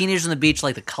 And the teenagers on the beach,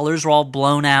 the colors are all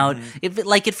blown out.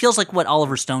 It feels like what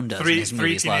Oliver Stone does. Three in his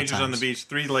movies teenagers a lot of on the times. beach,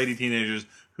 3 lady teenagers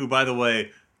who, by the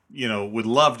way, would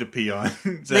love to pee on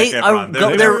Zac They Efron.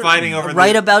 they're fighting over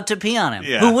about to pee on him.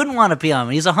 Yeah. Who wouldn't want to pee on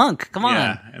him? He's a hunk. Come on.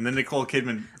 Yeah, and then Nicole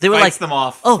Kidman They were fights them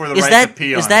off oh, for the is right that to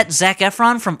pee on is that Zac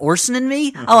Efron from Orson and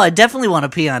Me? Oh, I definitely want to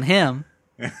pee on him.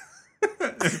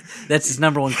 That's his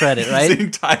number one credit, right?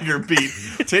 Sing Tiger Beat.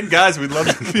 10 guys we'd love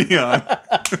to pee on.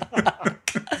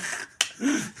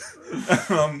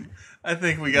 I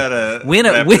think we gotta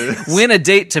win a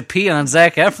date to pee on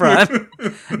Zac Efron.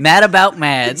 Mad about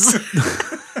Mads.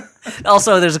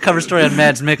 Also, there's a cover story on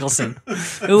Mads Mikkelsen.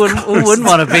 Who wouldn't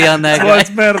want to be on that That's guy? why it's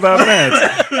mad about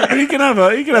Mads. He can have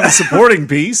a supporting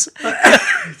piece.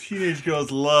 Teenage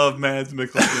girls love Mads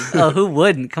Mikkelsen. Oh, who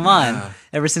wouldn't? Come on.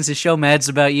 Ever since his show Mads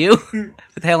About You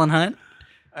with Helen Hunt.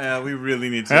 We really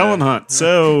need to. Helen Hunt.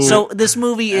 So this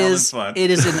movie is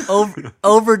an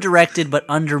over-directed but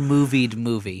under-movied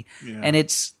movie. Yeah. And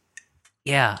it's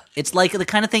like the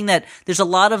kind of thing that there's a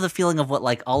lot of the feeling of what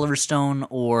like Oliver Stone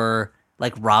or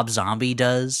like Rob Zombie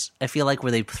does, I feel like,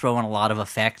 where they throw in a lot of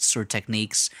effects or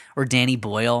techniques, or Danny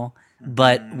Boyle,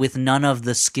 but with none of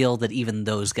the skill that even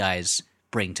those guys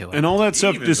bring to it. And all that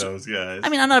stuff even just... those guys. I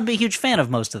mean, I'm not a big, huge fan of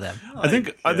most of them. I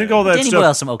think all that Danny stuff... Boyle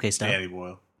has some okay stuff. Danny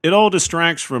Boyle. It all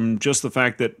distracts from just the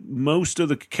fact that most of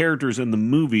the characters in the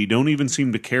movie don't even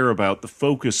seem to care about the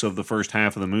focus of the first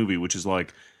half of the movie, which is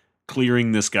like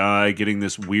clearing this guy, getting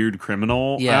this weird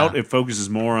criminal out. It focuses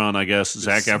more on, I guess,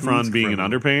 Zac Efron being in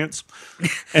underpants.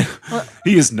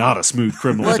 He is not a smooth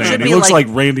criminal, Dan. He looks like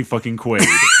Randy fucking Quaid.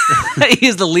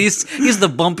 He's the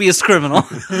bumpiest criminal.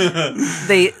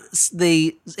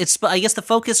 I guess the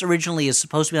focus originally is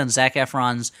supposed to be on Zac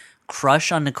Efron's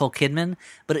crush on Nicole Kidman,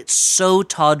 but it's so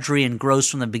tawdry and gross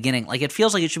from the beginning. Like, it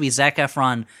feels like it should be Zac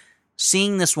Efron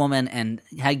seeing this woman and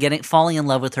falling in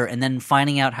love with her, and then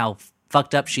finding out how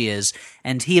fucked up she is,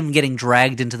 and him getting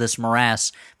dragged into this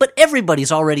morass. But everybody's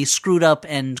already screwed up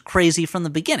and crazy from the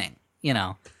beginning, you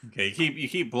know. Okay, you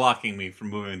keep blocking me from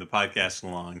moving the podcast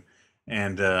along.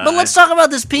 And but let's talk about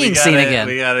this peeing scene again.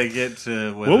 We gotta get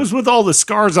to what was with all the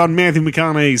scars on Matthew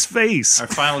McConaughey's face? Our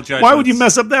final judgment. Why would you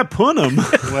mess up that punum?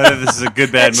 Whether this is a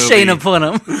good bad movie, Shayna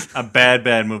Punham, a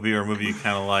bad movie, or a movie you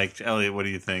kind of liked. Elliot, what do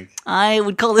you think? I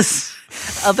would call this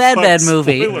a bad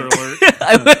movie. Spoiler alert.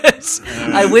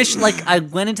 I wish, like, I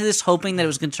went into this hoping that it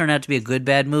was going to turn out to be a good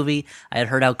bad movie. I had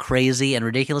heard how crazy and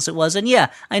ridiculous it was, and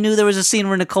yeah, I knew there was a scene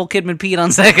where Nicole Kidman peed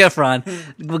on Zac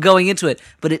Efron going into it,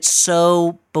 but it's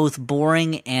so both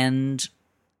boring and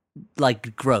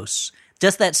like gross.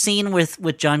 Just that scene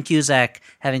with John Cusack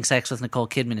having sex with Nicole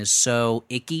Kidman is so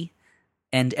icky,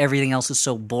 and everything else is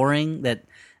so boring that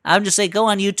I'm just saying, go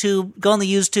on the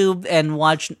YouTube and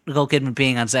watch Nicole Kidman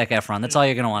peeing on Zac Efron. That's all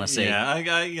you're going to want to see. Yeah,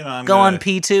 I'm on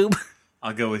PTube.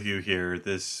 I'll go with you here.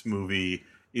 This movie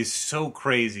is so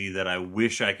crazy that I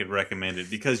wish I could recommend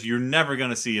it, because you're never going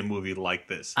to see a movie like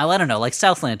this. I don't know. Like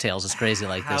Southland Tales is crazy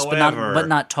like this, However, but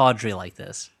not tawdry like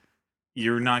this.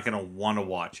 You're not going to want to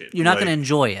watch it. You're not going to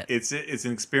enjoy it. It's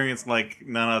an experience like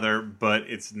none other, but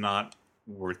it's not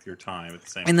worth your time at the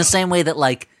same time. In the same way that,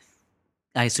 like,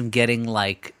 I assume getting,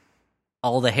 like,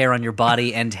 all the hair on your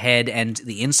body and head and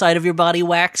the inside of your body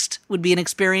waxed would be an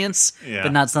experience,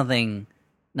 but not something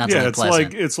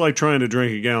pleasant. It's like trying to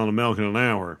drink a gallon of milk in an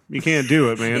hour. You can't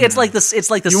do it, man. It's like the you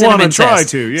cinnamon want to try test.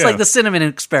 to, yeah. It's like the cinnamon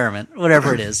experiment,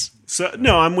 whatever it is. So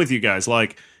no, I'm with you guys.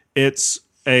 Like, it's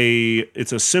a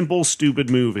simple, stupid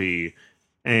movie,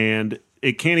 and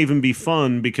it can't even be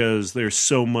fun because there's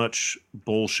so much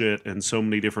bullshit and so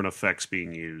many different effects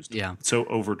being used. Yeah. It's so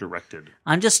over-directed.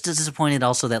 I'm just disappointed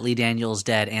also that Lee Daniels'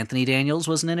 dad, Anthony Daniels,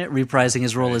 wasn't in it, reprising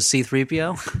his role as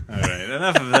C-3PO. All right,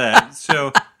 enough of that.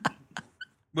 So,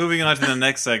 moving on to the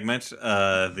next segment,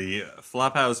 the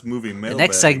Flophouse Movie Mailbag. The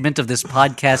next segment of this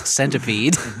podcast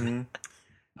centipede.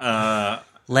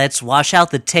 Let's wash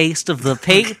out the taste of the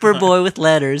Paperboy with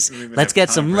letters. Let's get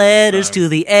some letters to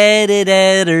the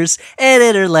editors.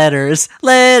 Editor letters.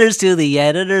 Letters to the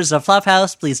editors of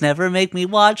Flophouse. Please never make me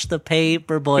watch the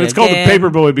Paperboy It's called the again.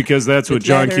 Paperboy because that's what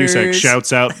John letters. Cusack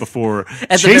shouts out before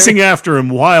chasing after him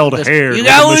wild-haired. You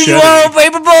got what you want,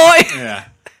 Paperboy? Yeah.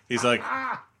 He's like,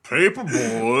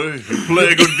 Paperboy, you play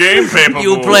a good game, Paperboy.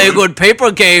 You play a good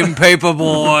paper game,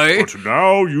 Paperboy. But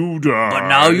now you die. But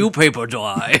now you paper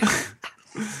die.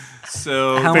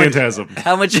 So Phantasm.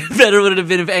 How much better would it have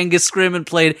been if Angus Scrim had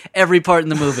played every part in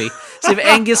the movie? So if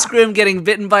Angus Scrim getting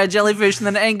bitten by a jellyfish and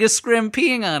then Angus Scrim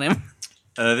peeing on him.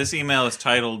 This email is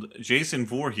titled Jason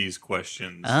Voorhees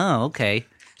Questions. Oh, okay.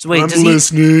 So wait, I'm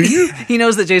listening. He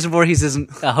knows that Jason Voorhees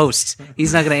isn't a host.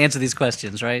 He's not going to answer these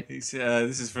questions, right? This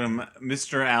is from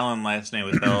Mr. Allen, last name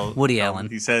with L. Woody Allen.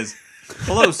 He says,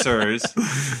 hello, sirs.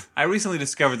 I recently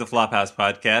discovered the Flophouse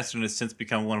podcast and has since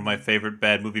become one of my favorite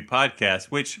bad movie podcasts,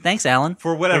 which, Thanks, Alan.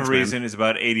 for whatever reason, is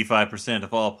about 85%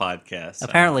 of all podcasts.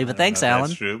 Apparently, but thanks, Alan.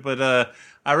 That's true, but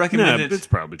I recommend it it's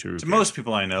probably true. to most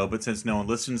people I know, but since no one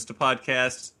listens to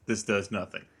podcasts, this does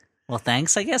nothing. Well,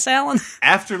 thanks, I guess, Alan.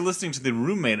 After listening to the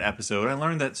Roommate episode, I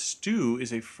learned that Stu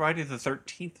is a Friday the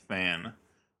 13th fan.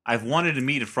 I've wanted to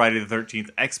meet a Friday the 13th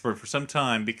expert for some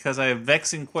time because I have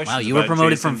vexing questions. Wow, you were about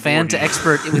promoted Jason from fan to Voorhees.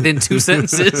 expert within 2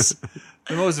 sentences.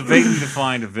 The most vaguely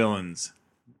defined of villains.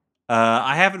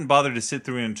 I haven't bothered to sit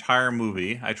through an entire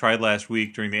movie. I tried last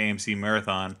week during the AMC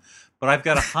marathon, but I've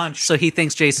got a hunch. So he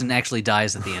thinks Jason actually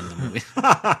dies at the end of the movie.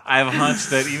 I have a hunch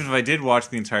that even if I did watch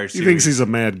the entire He series, thinks he's a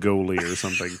mad goalie or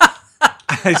something.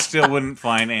 I still wouldn't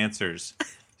find answers.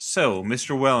 So,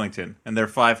 Mr. Wellington, and there are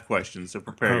 5 questions, so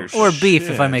prepare yourself. Or beef,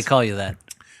 if I may call you that.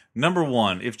 Number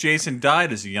 1, if Jason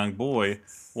died as a young boy,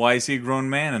 why is he a grown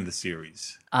man in the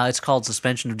series? It's called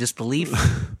suspension of disbelief.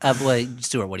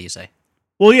 Stuart, what do you say?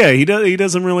 Well, yeah, he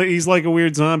doesn't really. He's like a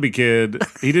weird zombie kid.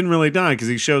 He didn't really die because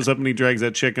he shows up and he drags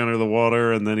that chick under the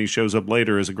water, and then he shows up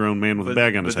later as a grown man with a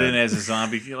bag on his head. But then, as a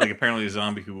zombie, like apparently a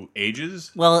zombie who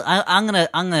ages. Well, I'm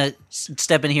gonna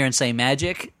step in here and say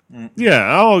magic.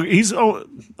 Yeah.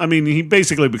 He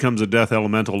basically becomes a death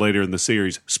elemental later in the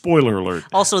series. Spoiler alert.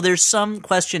 Also, there's some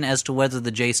question as to whether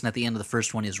the Jason at the end of the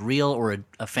first one is real or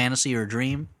a fantasy or a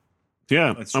dream.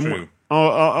 Yeah, That's true.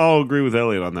 I'll agree with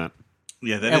Elliot on that.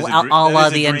 Yeah, that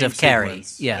is the end of Carrie.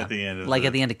 Yeah, at the end of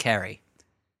at the end of Carrie.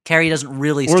 Carrie doesn't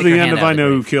really. Or stick the her end hand of out I of Know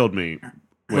the Who grave. Killed Me.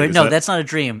 Wait, No, that's not a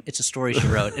dream. It's a story she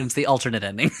wrote, and it's the alternate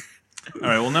ending. All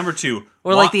right. Well, number 2,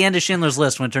 Or like the end of Schindler's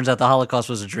List when it turns out the Holocaust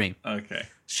was a dream. Okay.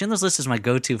 Schindler's List is my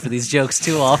go-to for these jokes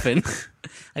too often.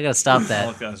 I gotta stop that.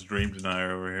 Holocaust dream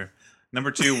denier over here.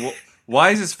 Number 2, why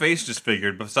is his face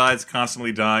disfigured? Besides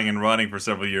constantly dying and rotting for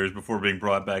several years before being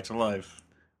brought back to life.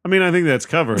 I mean, I think that's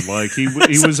covered. Like he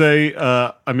was a.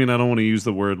 I don't want to use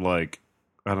the word like.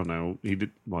 I don't know. He did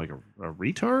like a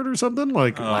retard or something.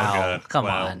 Like Oh, Wow, God. come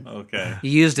Wow. on. Okay. You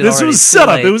used it this already. was Too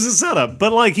setup. late. It was a setup.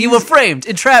 But like You were framed.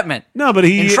 Entrapment. no, but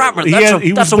he Entrapment. he That's, had-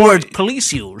 he that's was a born- word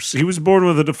police use. He was born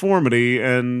with a deformity,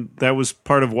 and that was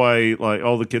part of why like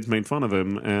all the kids made fun of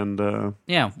him, and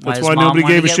Yeah. that's his why mom nobody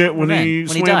wanted gave to a get shit when he revenge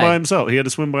swam died. by himself. He had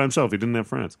to swim by himself. He didn't have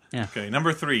friends. Okay.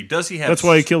 Number 3, does he have? That's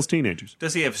why he kills teenagers.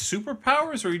 Does he have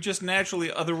superpowers, or are he just naturally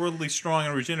otherworldly strong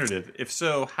and regenerative? If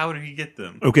so, how did he get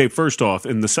them? Okay, first off,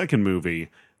 in the second movie,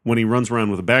 when he runs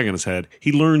around with a bag on his head,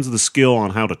 he learns the skill on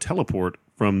how to teleport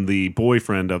from the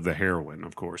boyfriend of the heroine,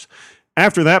 of course.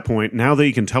 After that point, now that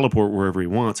he can teleport wherever he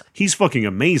wants, he's fucking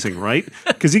amazing, right?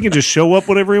 Because he can just show up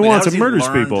whenever he Wait, wants how and does he murders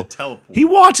learn people. to teleport? He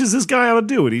watches this guy how to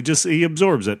do it. He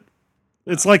absorbs it.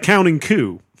 It's like counting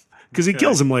coup, because he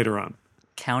kills him later on.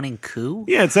 Counting coup?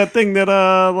 Yeah, it's that thing that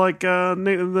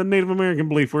the Native American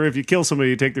belief where if you kill somebody,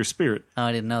 you take their spirit. Oh,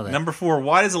 I didn't know that. Number 4,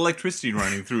 why does electricity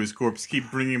running through his corpse keep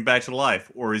bringing him back to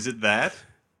life? Or is it that?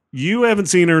 You haven't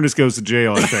seen Ernest Goes to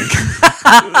Jail, I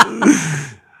think.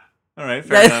 All right,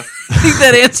 fair enough. I think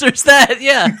that answers that.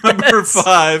 Yeah. Number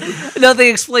 5. Nothing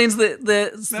explains the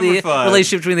Number 5.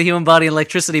 relationship between the human body and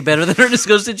electricity better than Ernest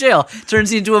Goes to Jail.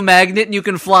 Turns you into a magnet and you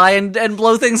can fly and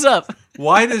blow things up.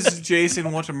 Why does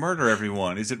Jason want to murder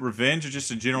everyone? Is it revenge or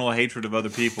just a general hatred of other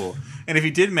people? And if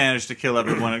he did manage to kill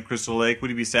everyone at Crystal Lake,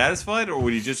 would he be satisfied, or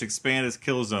would he just expand his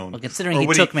kill zone? Well, considering Or he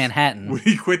would took Manhattan. Would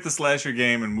he quit the slasher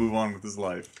game and move on with his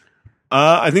life?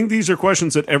 I think these are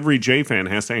questions that every J fan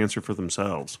has to answer for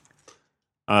themselves.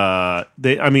 Part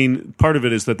of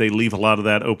it is that they leave a lot of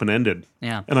that open ended.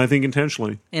 Yeah. And I think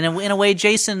intentionally. In a way,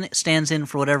 Jason stands in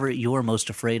for whatever you're most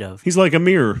afraid of. He's like a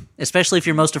mirror Especially if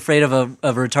you're most afraid of a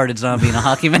retarded zombie in a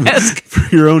hockey mask.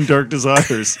 for your own dark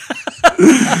desires.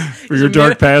 For your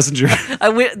dark passenger.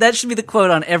 That should be the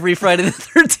quote on every Friday the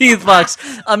 13th box.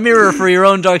 A mirror for your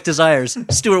own dark desires.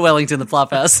 Stuart Wellington, the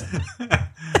Flophouse.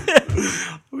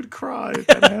 I would cry if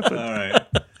that happened. All right.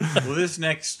 Well, this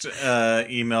next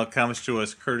email comes to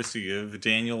us courtesy of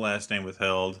Daniel, last name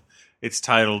withheld. It's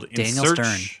titled Daniel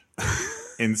Stern.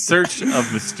 In Search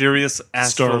of Mysterious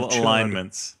Astral Starved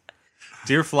Alignments.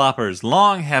 Dear Floppers,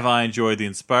 long have I enjoyed the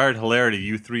inspired hilarity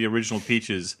you 3 original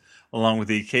Peaches, along with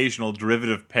the occasional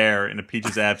derivative pair in a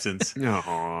Peach's absence,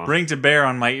 Aww. bring to bear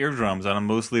on my eardrums on a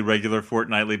mostly regular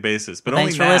fortnightly basis. But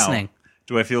Thanks for only now listening.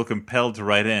 do I feel compelled to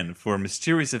write in, for a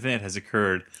mysterious event has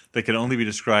occurred that can only be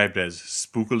described as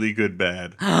spookily good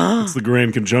bad. It's the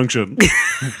grand conjunction.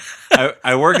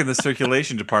 I work in the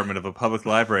circulation department of a public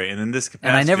library, and in this capacity...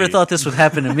 And I never thought this would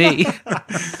happen to me.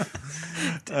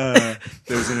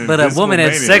 there's an But a invisible woman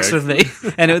had sex maniac. with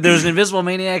me. And there was an invisible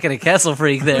maniac and a castle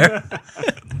freak there.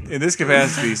 In this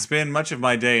capacity, spend much of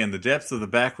my day in the depths of the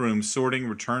back room sorting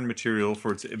return material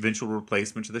for its eventual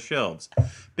replacement to the shelves.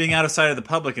 Being out of sight of the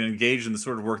public and engaged in the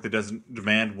sort of work that doesn't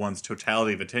demand one's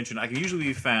totality of attention, I can usually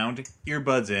be found,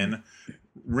 earbuds in,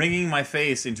 wringing my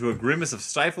face into a grimace of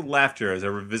stifled laughter as I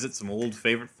revisit some old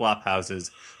favorite flop houses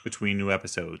between new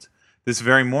episodes. This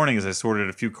very morning, as I sorted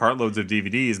a few cartloads of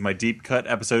DVDs, my deep cut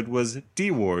episode was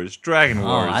D-Wars, Dragon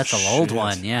Wars. Oh, that's an old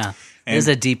one, yeah. It is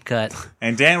a deep cut.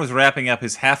 And Dan was wrapping up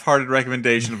his half-hearted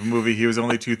recommendation of a movie he was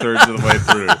only 2/3 of the way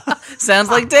through. Sounds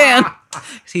like Dan.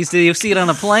 Did you see it on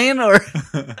a plane or?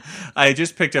 I had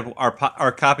just picked up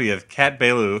our copy of Cat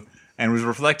Bailu and was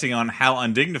reflecting on how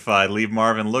undignified Lee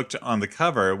Marvin looked on the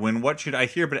cover when what should I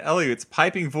hear but Elliot's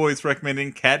piping voice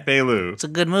recommending Cat Bailu. It's a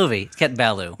good movie. Cat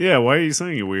Bailu. Yeah, why are you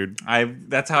saying it weird?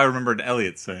 That's how I remembered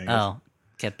Elliot saying it. Oh,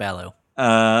 Cat Bailu.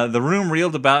 The room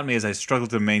reeled about me as I struggled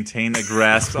to maintain a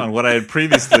grasp on what I had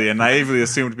previously and naively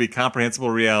assumed to be comprehensible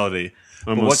reality.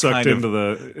 Almost sucked into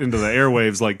the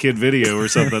airwaves like Kid Video or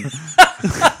something.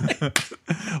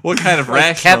 What kind of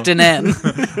Like Captain N.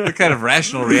 What kind of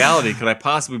rational reality could I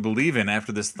possibly believe in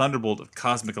after this thunderbolt of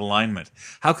cosmic alignment?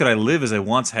 How could I live as I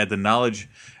once had the knowledge?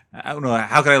 I don't know.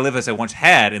 How could I live as I once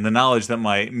had in the knowledge that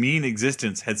my mean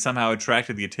existence had somehow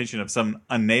attracted the attention of some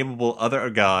unnameable other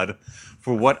god?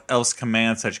 For what else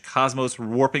commands such cosmos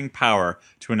warping power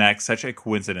to enact such a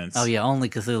coincidence? Oh yeah, only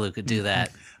Cthulhu could do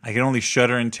that. I can only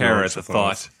shudder in terror at the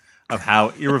thought of how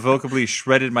irrevocably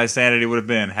shredded my sanity would have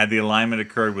been had the alignment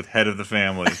occurred with head of the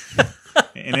family.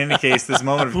 In any case, this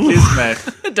moment of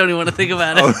kismet I don't even want to think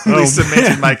about it. only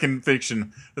cemented my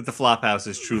conviction that the Flophouse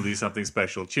is truly something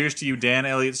special. Cheers to you, Dan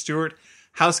Elliott Stewart,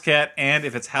 Housecat, and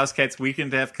if it's Housecat's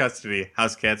weekend to have custody,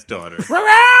 Housecat's daughter.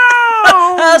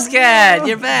 Housecat,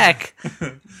 you're back.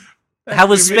 How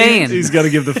was Spain? He's got to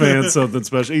give the fans something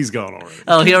special. He's gone already.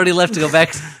 Oh, he already left to go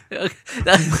back.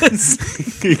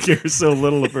 He cares so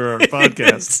little for our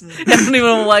podcast. I don't even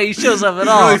know why he shows up at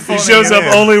all. He shows up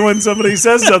only when somebody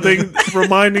says something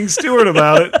reminding Stuart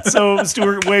about it. So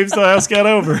Stuart waves the house cat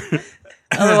over.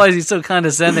 Otherwise, he's so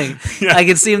condescending. Yeah. I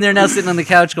can see him there now sitting on the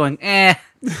couch going, eh.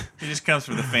 He just comes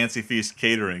for the fancy feast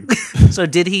catering. So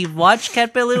did he watch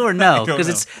Cat Bailu or no?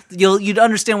 Because you'd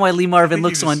understand why Lee Marvin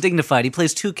looks so undignified. He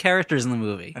plays two characters in the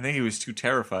movie. I think he was too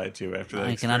terrified to after that.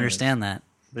 I can understand that.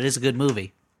 But it is a good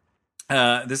movie.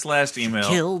 This last email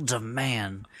killed a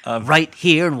man right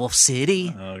here in Wolf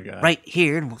City. Oh god. Right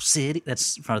here in Wolf City.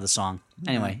 That's part of the song.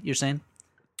 Anyway, you're saying?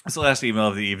 This last email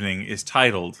of the evening is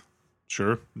titled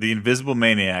The Invisible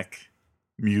Maniac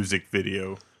Music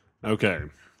Video. Okay.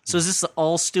 So is this the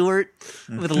all Stewart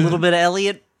with a little bit of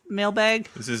Elliot mailbag?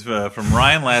 This is from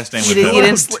Ryan, last name. You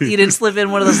didn't slip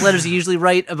in one of those letters you usually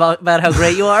write about how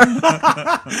great you are?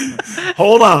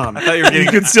 Hold on. I thought you were getting.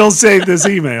 You can still save this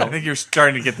email. I think you're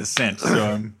starting to get the scent.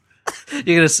 So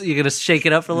you're gonna shake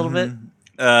it up for a little bit.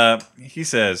 He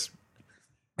says,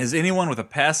 as anyone with a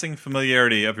passing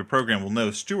familiarity of your program will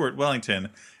know, Stuart Wellington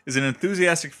is an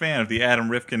enthusiastic fan of the Adam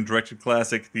Rifkin directed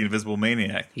classic The Invisible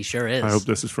Maniac. He sure is. I hope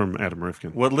this is from Adam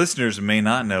Rifkin. What listeners may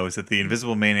not know is that The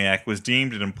Invisible Maniac was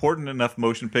deemed an important enough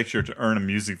motion picture to earn a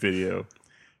music video.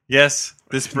 Yes,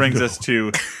 this brings us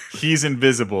to He's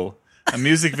Invisible, a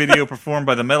music video performed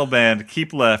by the metal band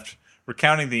Keep Left,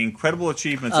 recounting the incredible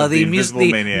achievements of the Invisible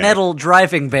Maniac. The metal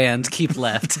driving band Keep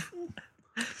Left.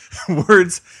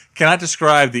 Words cannot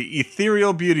describe the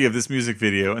ethereal beauty of this music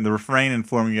video, and the refrain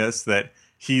informing us that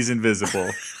he's invisible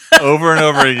over and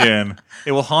over again.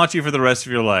 It will haunt you for the rest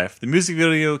of your life. The music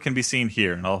video can be seen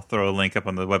here, and I'll throw a link up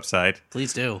on the website.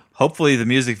 Please do. Hopefully the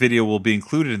music video will be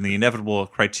included in the inevitable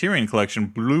Criterion Collection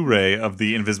Blu-ray of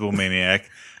The Invisible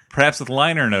Maniac, perhaps with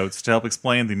liner notes to help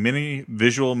explain the many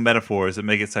visual metaphors that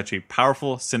make it such a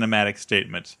powerful cinematic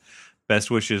statement. Best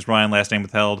wishes, Ryan, last name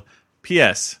withheld.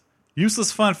 P.S.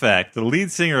 Useless fun fact, the lead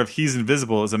singer of He's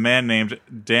Invisible is a man named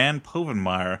Dan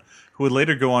Povenmire, who would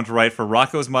later go on to write for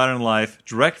Rocko's Modern Life,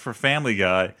 direct for Family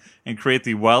Guy, and create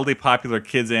the wildly popular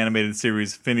kids animated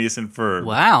series Phineas and Ferb.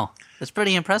 Wow, that's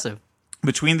pretty impressive.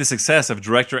 Between the success of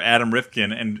director Adam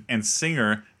Rifkin and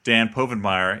singer Dan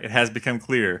Povenmire, it has become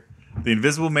clear The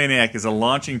Invisible Maniac is a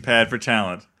launching pad for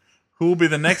talent. Who will be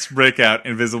the next breakout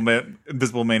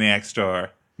Invisible Maniac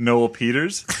star? Noel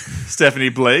Peters? Stephanie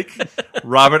Blake?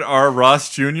 Robert R. Ross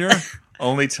Jr.?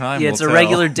 Only time will it's tell. A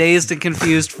regular Dazed and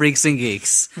Confused Freaks and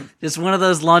Geeks. Just one of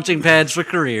those launching pads for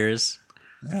careers.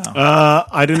 Yeah.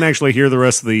 I didn't actually hear the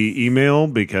rest of the email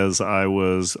because I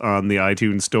was on the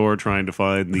iTunes store trying to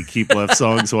find the Keep Left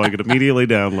song so I could immediately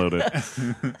download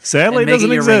it. Sadly, it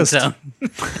doesn't exist. Yeah,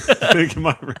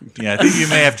 I think you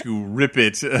may have to rip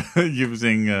it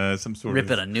using some sort of...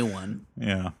 Rip it a new one.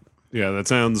 Yeah. Yeah, that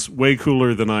sounds way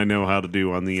cooler than I know how to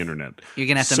do on the internet. You're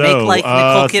going to have to make like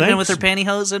Nicole Kidman with her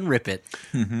pantyhose and rip it.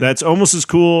 Mm-hmm. That's almost as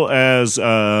cool as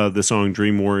the song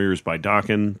Dream Warriors by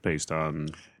Dokken, based on...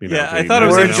 I thought it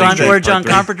was or John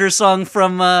Carpenter's song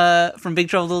from Big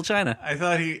Trouble in Little China. I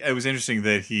thought it was interesting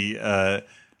that he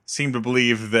seemed to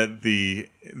believe that the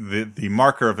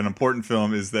marker of an important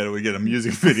film is that it would get a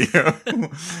music video.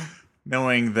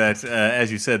 knowing that,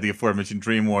 as you said, the aforementioned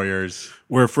Dream Warriors.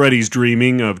 Where Freddy's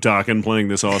dreaming of Dokken playing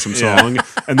this awesome song,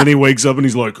 and then he wakes up and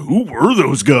he's like, "Who were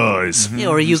those guys?" Yeah,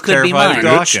 or you could be terrified mine.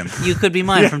 of Dokken. You could be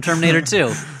mine from Terminator 2,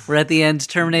 where at the end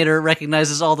Terminator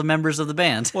recognizes all the members of the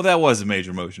band. Well, that was a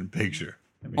major motion picture.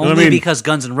 Only because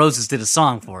Guns N' Roses did a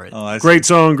song for it. Oh, I see. Great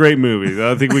song, great movie.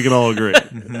 I think we can all agree.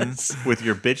 With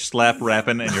your bitch slap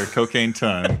rapping and your cocaine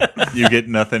tongue, you get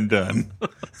nothing done.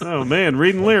 Oh man,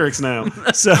 reading lyrics now.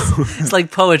 So It's like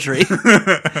poetry.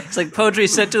 It's like poetry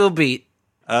set to a beat.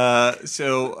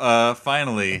 So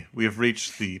finally, we have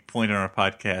reached the point on our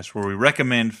podcast where we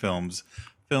recommend films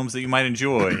that you might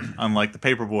enjoy, unlike The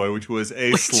Paperboy, which was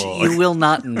a slog. You will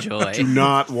not enjoy. do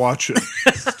not watch it.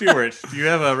 Stuart, do you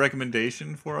have a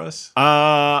recommendation for us?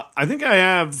 I think I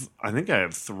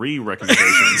have 3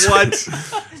 recommendations. What?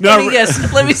 No, Let me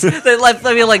guess. Let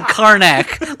me like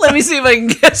Karnak. Let me see if I can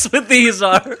guess what these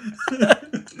are.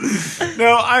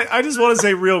 no, I just want to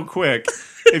say real quick.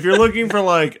 If you're looking for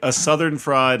like a Southern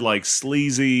fried, like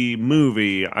sleazy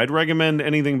movie, I'd recommend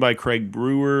anything by Craig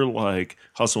Brewer, like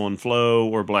Hustle and Flow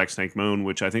or Black Snake Moan,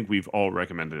 which I think we've all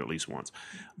recommended at least once.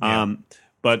 Yeah.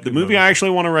 But the movie I actually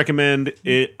want to recommend,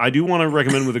 I do want to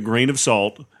recommend with a grain of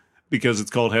salt because it's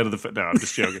called Head of the... No, I'm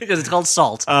just joking. Because it's called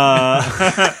Salt.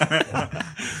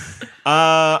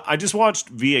 I just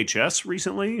watched VHS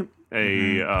recently,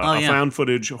 a found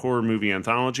footage horror movie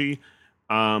anthology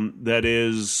that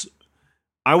is...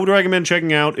 I would recommend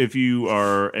checking out if you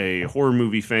are a horror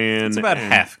movie fan. It's about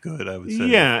half good, I would say.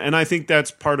 Yeah, and I think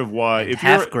that's part of why.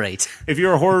 Great. If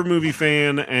you're a horror movie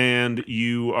fan and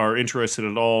you are interested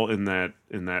at all in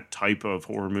that type of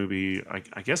horror movie,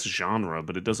 I guess genre,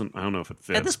 but it doesn't. I don't know if it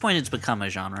fits. At this point, it's become a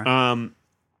genre.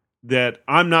 That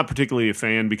I'm not particularly a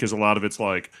fan because a lot of it's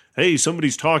like, hey,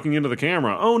 somebody's talking into the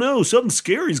camera. Oh no, something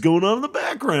scary's going on in the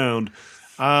background.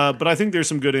 But I think there's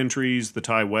some good entries. The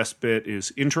Ty West bit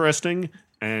is interesting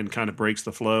and kind of breaks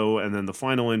the flow, and then the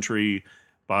final entry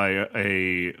by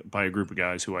a group of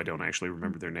guys who I don't actually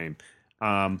remember their name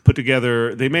put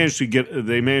together. They managed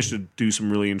to do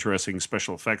some really interesting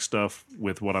special effects stuff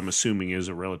with what I'm assuming is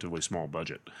a relatively small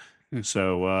budget.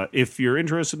 So if you're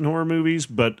interested in horror movies,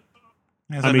 but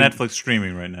It's on Netflix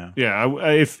streaming right now. yeah,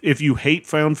 if you hate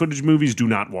found footage movies, do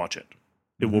not watch it.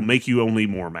 It will make you only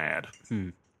more mad.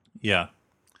 Yeah.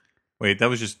 Wait, that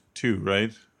was just 2,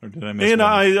 right? Or did I miss And one?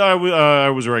 I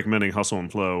was recommending Hustle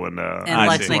and Flow and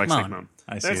Black Snake Moan.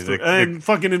 I see. And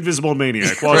fucking Invisible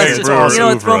Maniac. Well, Let's it's just- our you know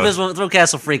what? oeuvre. Throw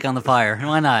Castle Freak on the fire.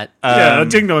 Why not? Yeah, a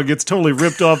ding dong gets totally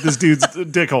ripped off this dude's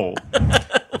dick hole.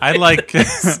 I like to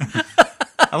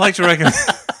recommend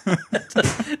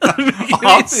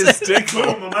off his dick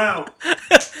hole. out.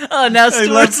 Oh, now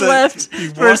Stuart's left. He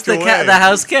First walked away. the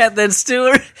house cat, then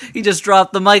Stuart. He just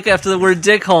dropped the mic after the word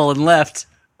dick hole and left.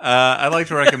 I'd like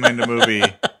to recommend a movie.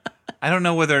 I don't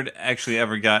know whether it actually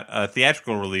ever got a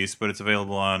theatrical release, but it's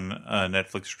available on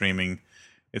Netflix streaming.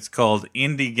 It's called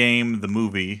Indie Game the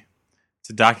Movie.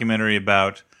 It's a documentary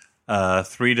about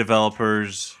 3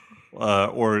 developers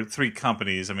or 3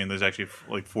 companies. I mean, there's actually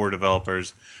like 4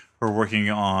 developers who are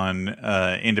working on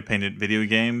independent video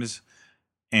games.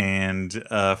 And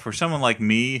for someone like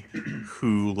me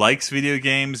who likes video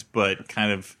games but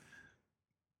kind of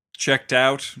checked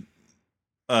out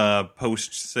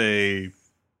post, say,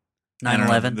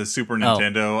 9/11. the Super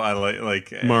Nintendo. I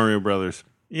like Mario Brothers.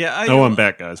 Yeah. I'm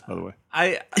back, guys, by the way.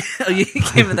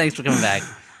 Thanks for coming back.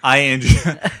 I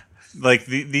enjoy like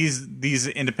these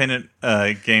independent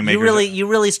game makers. You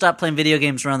really stopped playing video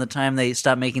games around the time they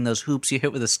stopped making those hoops you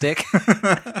hit with a stick.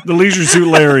 The Leisure Suit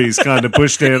Larry's kind of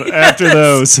pushed in after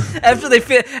those. after they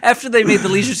made the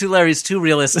Leisure Suit Larry's too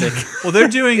realistic. Well, they're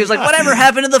doing. He was like, whatever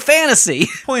happened to the fantasy?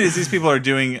 Point is, these people are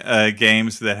doing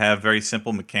games that have very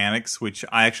simple mechanics, which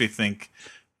I actually think,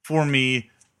 for me,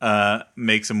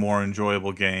 makes a more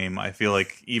enjoyable game. I feel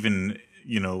like even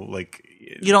like.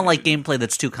 You don't like gameplay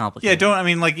that's too complicated.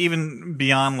 Yeah, like even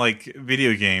beyond like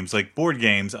video games, like board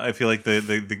games, I feel like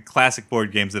the classic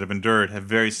board games that have endured have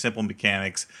very simple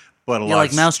mechanics, but a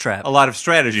lot of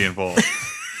strategy involved.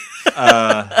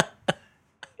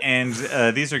 And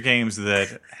these are games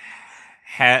that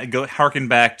harken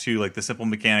back to like the simple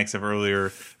mechanics of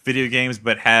earlier video games,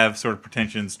 but have sort of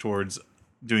pretensions towards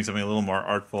doing something a little more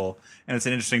artful. And it's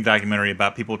an interesting documentary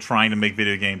about people trying to make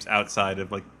video games outside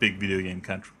of like big video game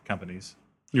companies.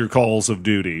 Your Calls of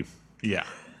Duty. Yeah.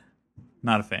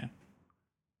 Not a fan.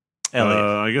 Elliot.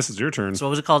 I guess it's your turn. So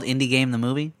what was it called? Indie Game the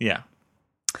Movie? Yeah.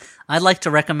 I'd like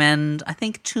to recommend, I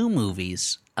think, 2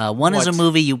 movies. One is a What?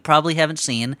 movie you probably haven't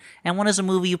seen, and one is a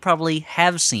movie you probably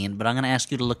have seen, but I'm going to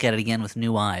ask you to look at it again with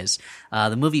new eyes.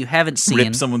 The movie you haven't seen...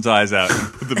 Rip someone's eyes out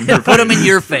and put them in your Put them face. in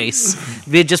your face.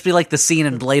 It'd just be like the scene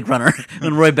in Blade Runner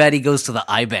when Roy Batty goes to the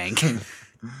eye bank.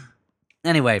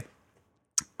 Anyway,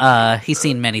 he's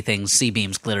seen many things,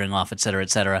 C-beams glittering off, etc.,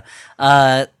 etc.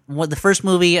 The first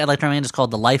movie I'd like to recommend is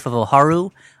called The Life of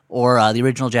Oharu, or the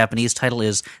original Japanese title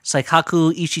is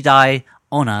Saikaku Ichidai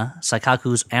Ona,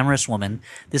 Saikaku's Amorous Woman.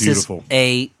 This Beautiful. is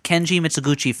a Kenji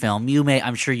Mitsuguchi film.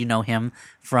 I'm sure you know him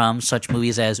from such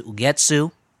movies as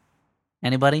Ugetsu.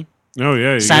 Anybody? Oh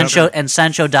yeah, Sancho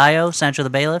Daio, Sancho the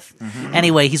Bailiff.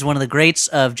 Anyway, he's one of the greats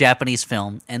of Japanese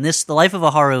film. And The Life of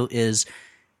Oharu is,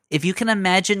 if you can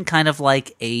imagine, kind of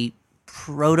like a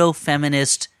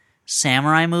proto-feminist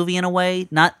samurai movie in a way.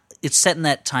 It's set in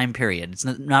that time period. It's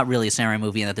not really a samurai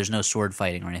movie in that there's no sword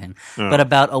fighting or anything, but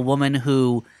about a woman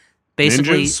who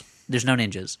basically Ninjas? there's no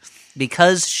ninjas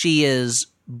because she is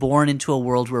born into a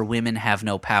world where women have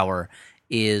no power,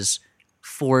 is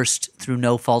forced through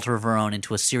no fault of her own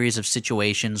into a series of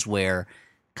situations where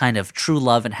kind of true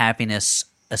love and happiness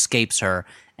escapes her,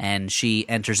 and she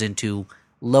enters into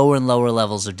lower and lower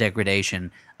levels of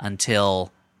degradation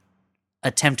until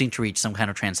attempting to reach some kind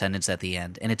of transcendence at the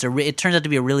end. And it turns out to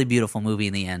be a really beautiful movie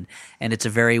in the end, and it's a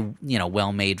very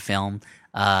well-made film.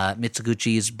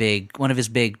 Mitsuguchi's one of his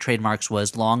big trademarks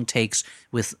was long takes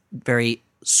with very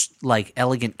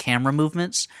elegant camera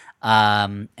movements,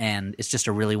 and it's just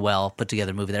a really well put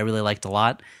together movie that I really liked a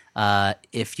lot.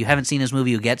 If you haven't seen his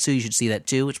movie Ugetsu, you should see that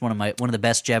too. It's one of the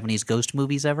best Japanese ghost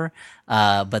movies ever.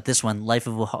 But this one, Life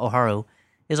of Oharu,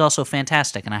 is also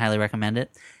fantastic, and I highly recommend it.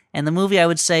 And the movie I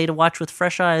would say to watch with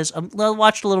fresh eyes, I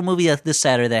watched a little movie this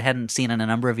Saturday that I hadn't seen in a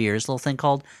number of years, a little thing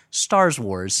called Star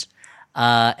Wars.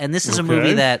 And this is a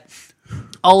movie that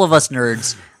all of us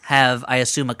nerds have, I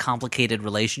assume, a complicated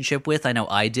relationship with. I know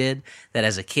I did, that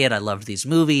as a kid I loved these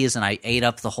movies and I ate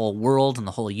up the whole world and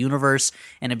the whole universe,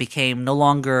 and it became no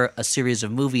longer a series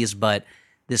of movies but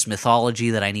this mythology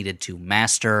that I needed to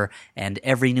master, and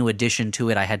every new addition to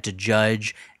it I had to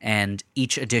judge, and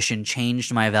each addition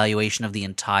changed my evaluation of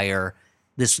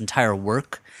this entire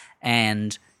work,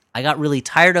 and I got really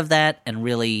tired of that and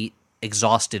really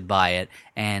exhausted by it,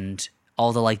 and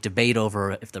all the debate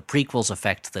over if the prequels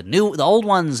affect the old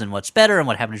ones and what's better and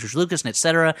what happened to George Lucas and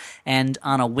etc. And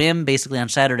on a whim, basically on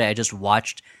Saturday, I just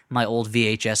watched my old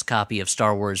VHS copy of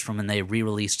Star Wars from when they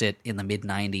re-released it in the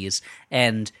mid-90s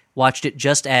and watched it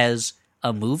just as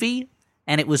a movie,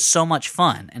 and it was so much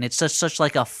fun. And it's such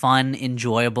a fun,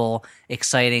 enjoyable,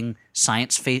 exciting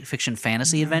science fiction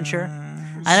fantasy adventure.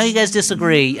 I know you guys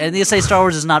disagree, and you say Star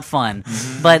Wars is not fun,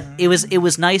 but it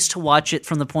was nice to watch it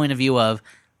from the point of view of,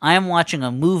 I am watching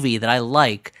a movie that I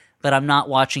like, but I'm not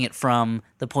watching it from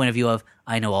the point of view of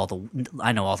I know all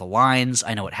the lines,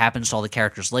 I know what happens to all the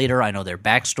characters later, I know their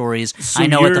backstories, So I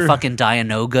know what the fucking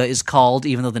Dianoga is called,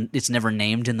 even though it's never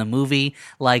named in the movie.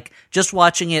 Just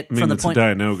watching it from the point, it's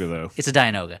a Dianoga though. it's a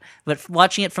Dianoga, but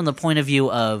watching it from the point of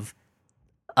view of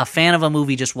a fan of a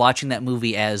movie, just watching that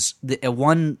movie as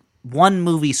one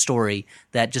movie story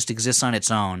that just exists on its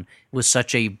own was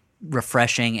such a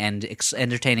refreshing and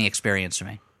entertaining experience for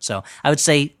me. So I would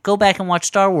say go back and watch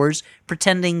Star Wars,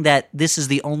 pretending that this is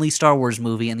the only Star Wars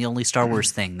movie and the only Star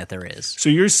Wars thing that there is. So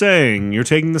you're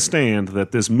taking the stand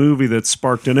that this movie that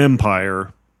sparked an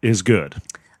empire is good.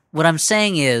 What I'm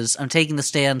saying is I'm taking the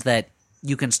stand that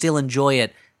you can still enjoy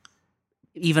it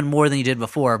even more than you did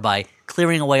before by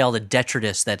clearing away all the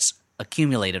detritus that's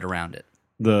accumulated around it.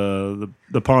 The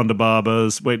Ponda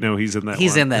Babas. Wait, no, he's in that.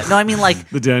 He's one. in that. No, I mean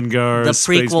the Dengars, the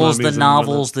Space prequels, the Mummies,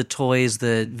 novels, the toys,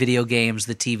 the video games,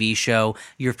 the TV show,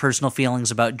 your personal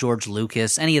feelings about George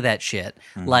Lucas, any of that shit.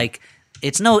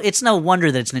 It's no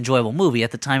wonder that it's an enjoyable movie. At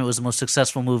the time, it was the most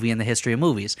successful movie in the history of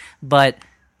movies. But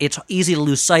it's easy to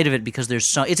lose sight of it because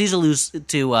it's easy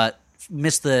to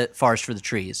miss the forest for the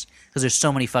trees because there's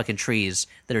so many fucking trees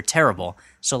that are terrible.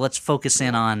 So let's focus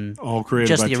in on all created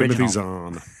just by the Timothy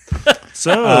original. Zahn.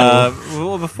 So,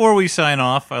 well, before we sign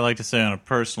off, I like to say on a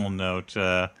personal note,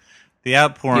 the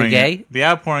outpouring, You're gay? the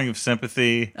outpouring of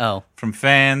sympathy from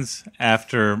fans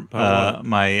after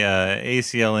my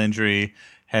ACL injury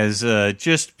has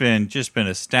just been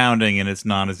astounding in its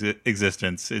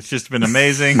non-existence. It's just been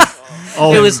amazing.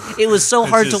 It was so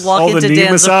hard to walk all into the knee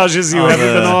Dan's massages you haven't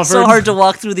been offered. so hard to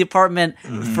walk through the apartment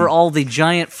for all the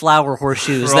giant flower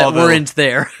horseshoes that weren't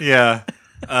there. Yeah.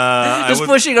 Just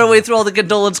pushing our way through all the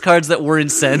condolence cards that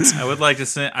weren't sent. I would like to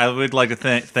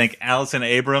thank Allison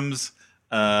Abrams,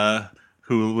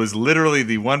 who was literally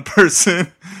the one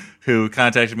person who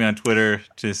contacted me on Twitter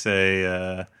to say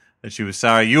that she was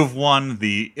sorry. You have won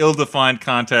the ill-defined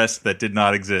contest that did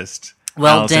not exist.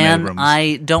 Well, Alison Dan, Abrams.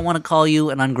 I don't want to call you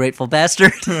an ungrateful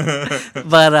bastard,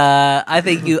 but I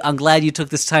think I'm glad you took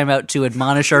this time out to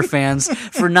admonish our fans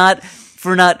for not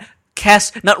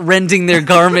rending their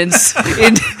garments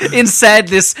in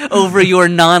sadness over your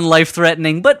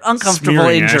non-life-threatening but uncomfortable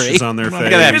Smearing injury. ashes on their I'm gonna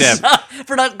have face. to have-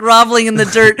 For not groveling in the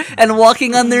dirt and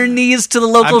walking on their knees to the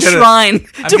local I'm gonna- shrine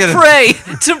I'm gonna-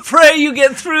 to pray you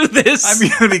get through this. I'm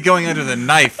going to be going under the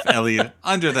knife, Elliot.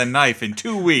 Under the knife in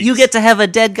 2 weeks. You get to have a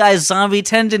dead guy's zombie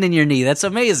tendon in your knee. That's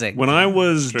amazing. When I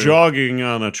was jogging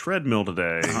on a treadmill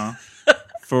today,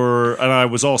 and I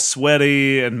was all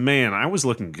sweaty, and man, I was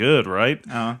looking good, right?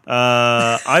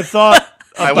 I thought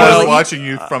I Well, was you- watching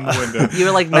you from the window. You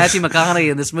were like Matthew McConaughey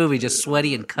in this movie, just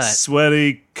sweaty and cut.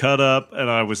 sweaty, cut up, and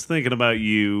I was thinking about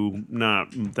you, not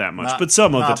that much, Not- but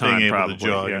some of the not time being able probably. to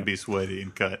jog yeah. and be sweaty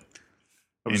and cut.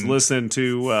 I was listening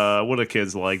to what do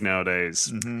kids like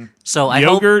nowadays? So I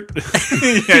Yogurt. Yeah,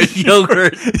 hope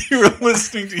yogurt you were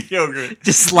listening to yogurt.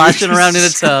 just sloshing around in a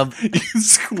tub. You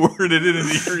squirted it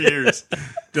into your ears.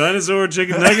 Dinosaur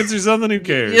chicken nuggets or something? Who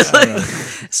cares? You're like-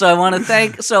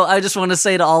 So I just want to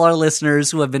say to all our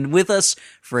listeners who have been with us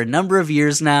for a number of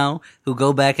years now, who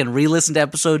go back and re-listen to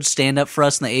episodes, stand up for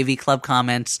us in the AV Club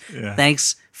comments. Yeah.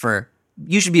 Thanks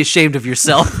you should be ashamed of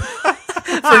yourself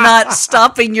for not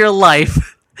stopping your life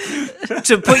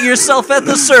to put yourself at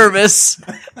the service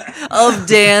of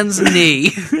Dan's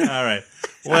knee. All right.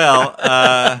 Well,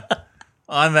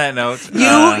 on that note,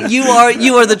 You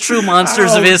are the true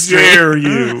monsters of How history. dare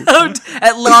you?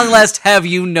 At long last, have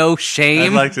you no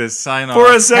shame? I'd like to sign off.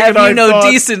 For a second, Have you I no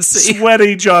thought decency?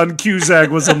 sweaty John Cusack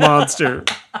was a monster.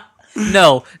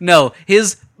 No,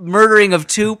 his murdering of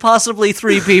 2, possibly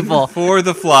 3 people for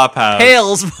the Flophouse.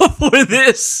 pales before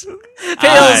this.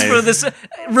 For this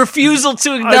refusal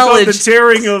to I thought acknowledge. the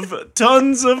tearing of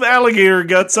tons of alligator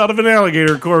guts out of an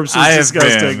alligator corpse was I have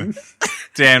disgusting. been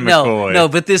Dan McCoy. No,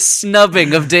 but this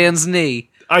snubbing of Dan's knee.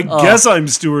 I guess I'm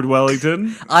Stuart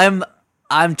Wellington.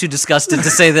 I'm too disgusted to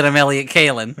say that I'm Elliot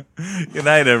Kalin. Good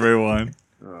night, everyone.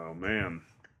 Oh, man.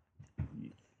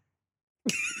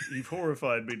 You've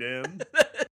horrified me, Dan.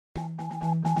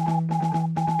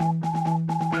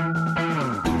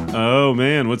 Oh,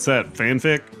 man. What's that?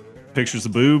 Fanfic? Pictures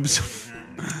of boobs?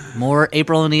 More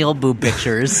April O'Neil boob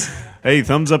pictures. Hey,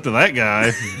 thumbs up to that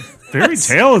guy. Very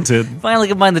talented. Finally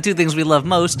combine the 2 things we love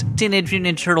most: Teenage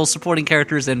Mutant Ninja Turtles supporting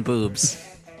characters and boobs.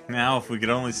 Now, if we could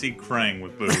only see Krang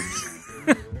with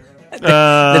boobs. That's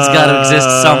got to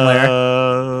exist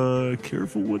somewhere.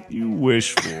 Careful what you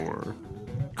wish for.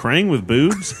 Krang with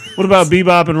boobs? What about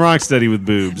Bebop and Rocksteady with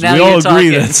boobs? Now we all you're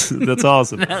agree talking. that's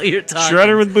awesome. Now you're talking.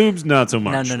 Shredder with boobs? Not so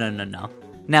much. No.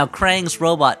 Now Krang's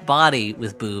robot body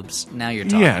with boobs. Now you're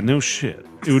talking. Yeah, no shit.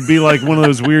 It would be like one of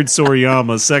those weird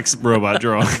Soriyama sex robot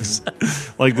drawings.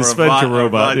 Like the Or a Svedka bot- or a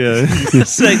robot. bot. Yeah.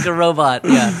 It's like a robot,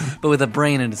 yeah, but with a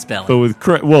brain in its belly. But with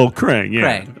Krang, yeah.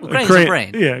 Krang. Well, Krang's a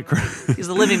brain. Yeah, He's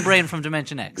the living brain from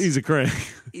Dimension X. he's a Krang.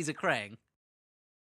 He's a Krang.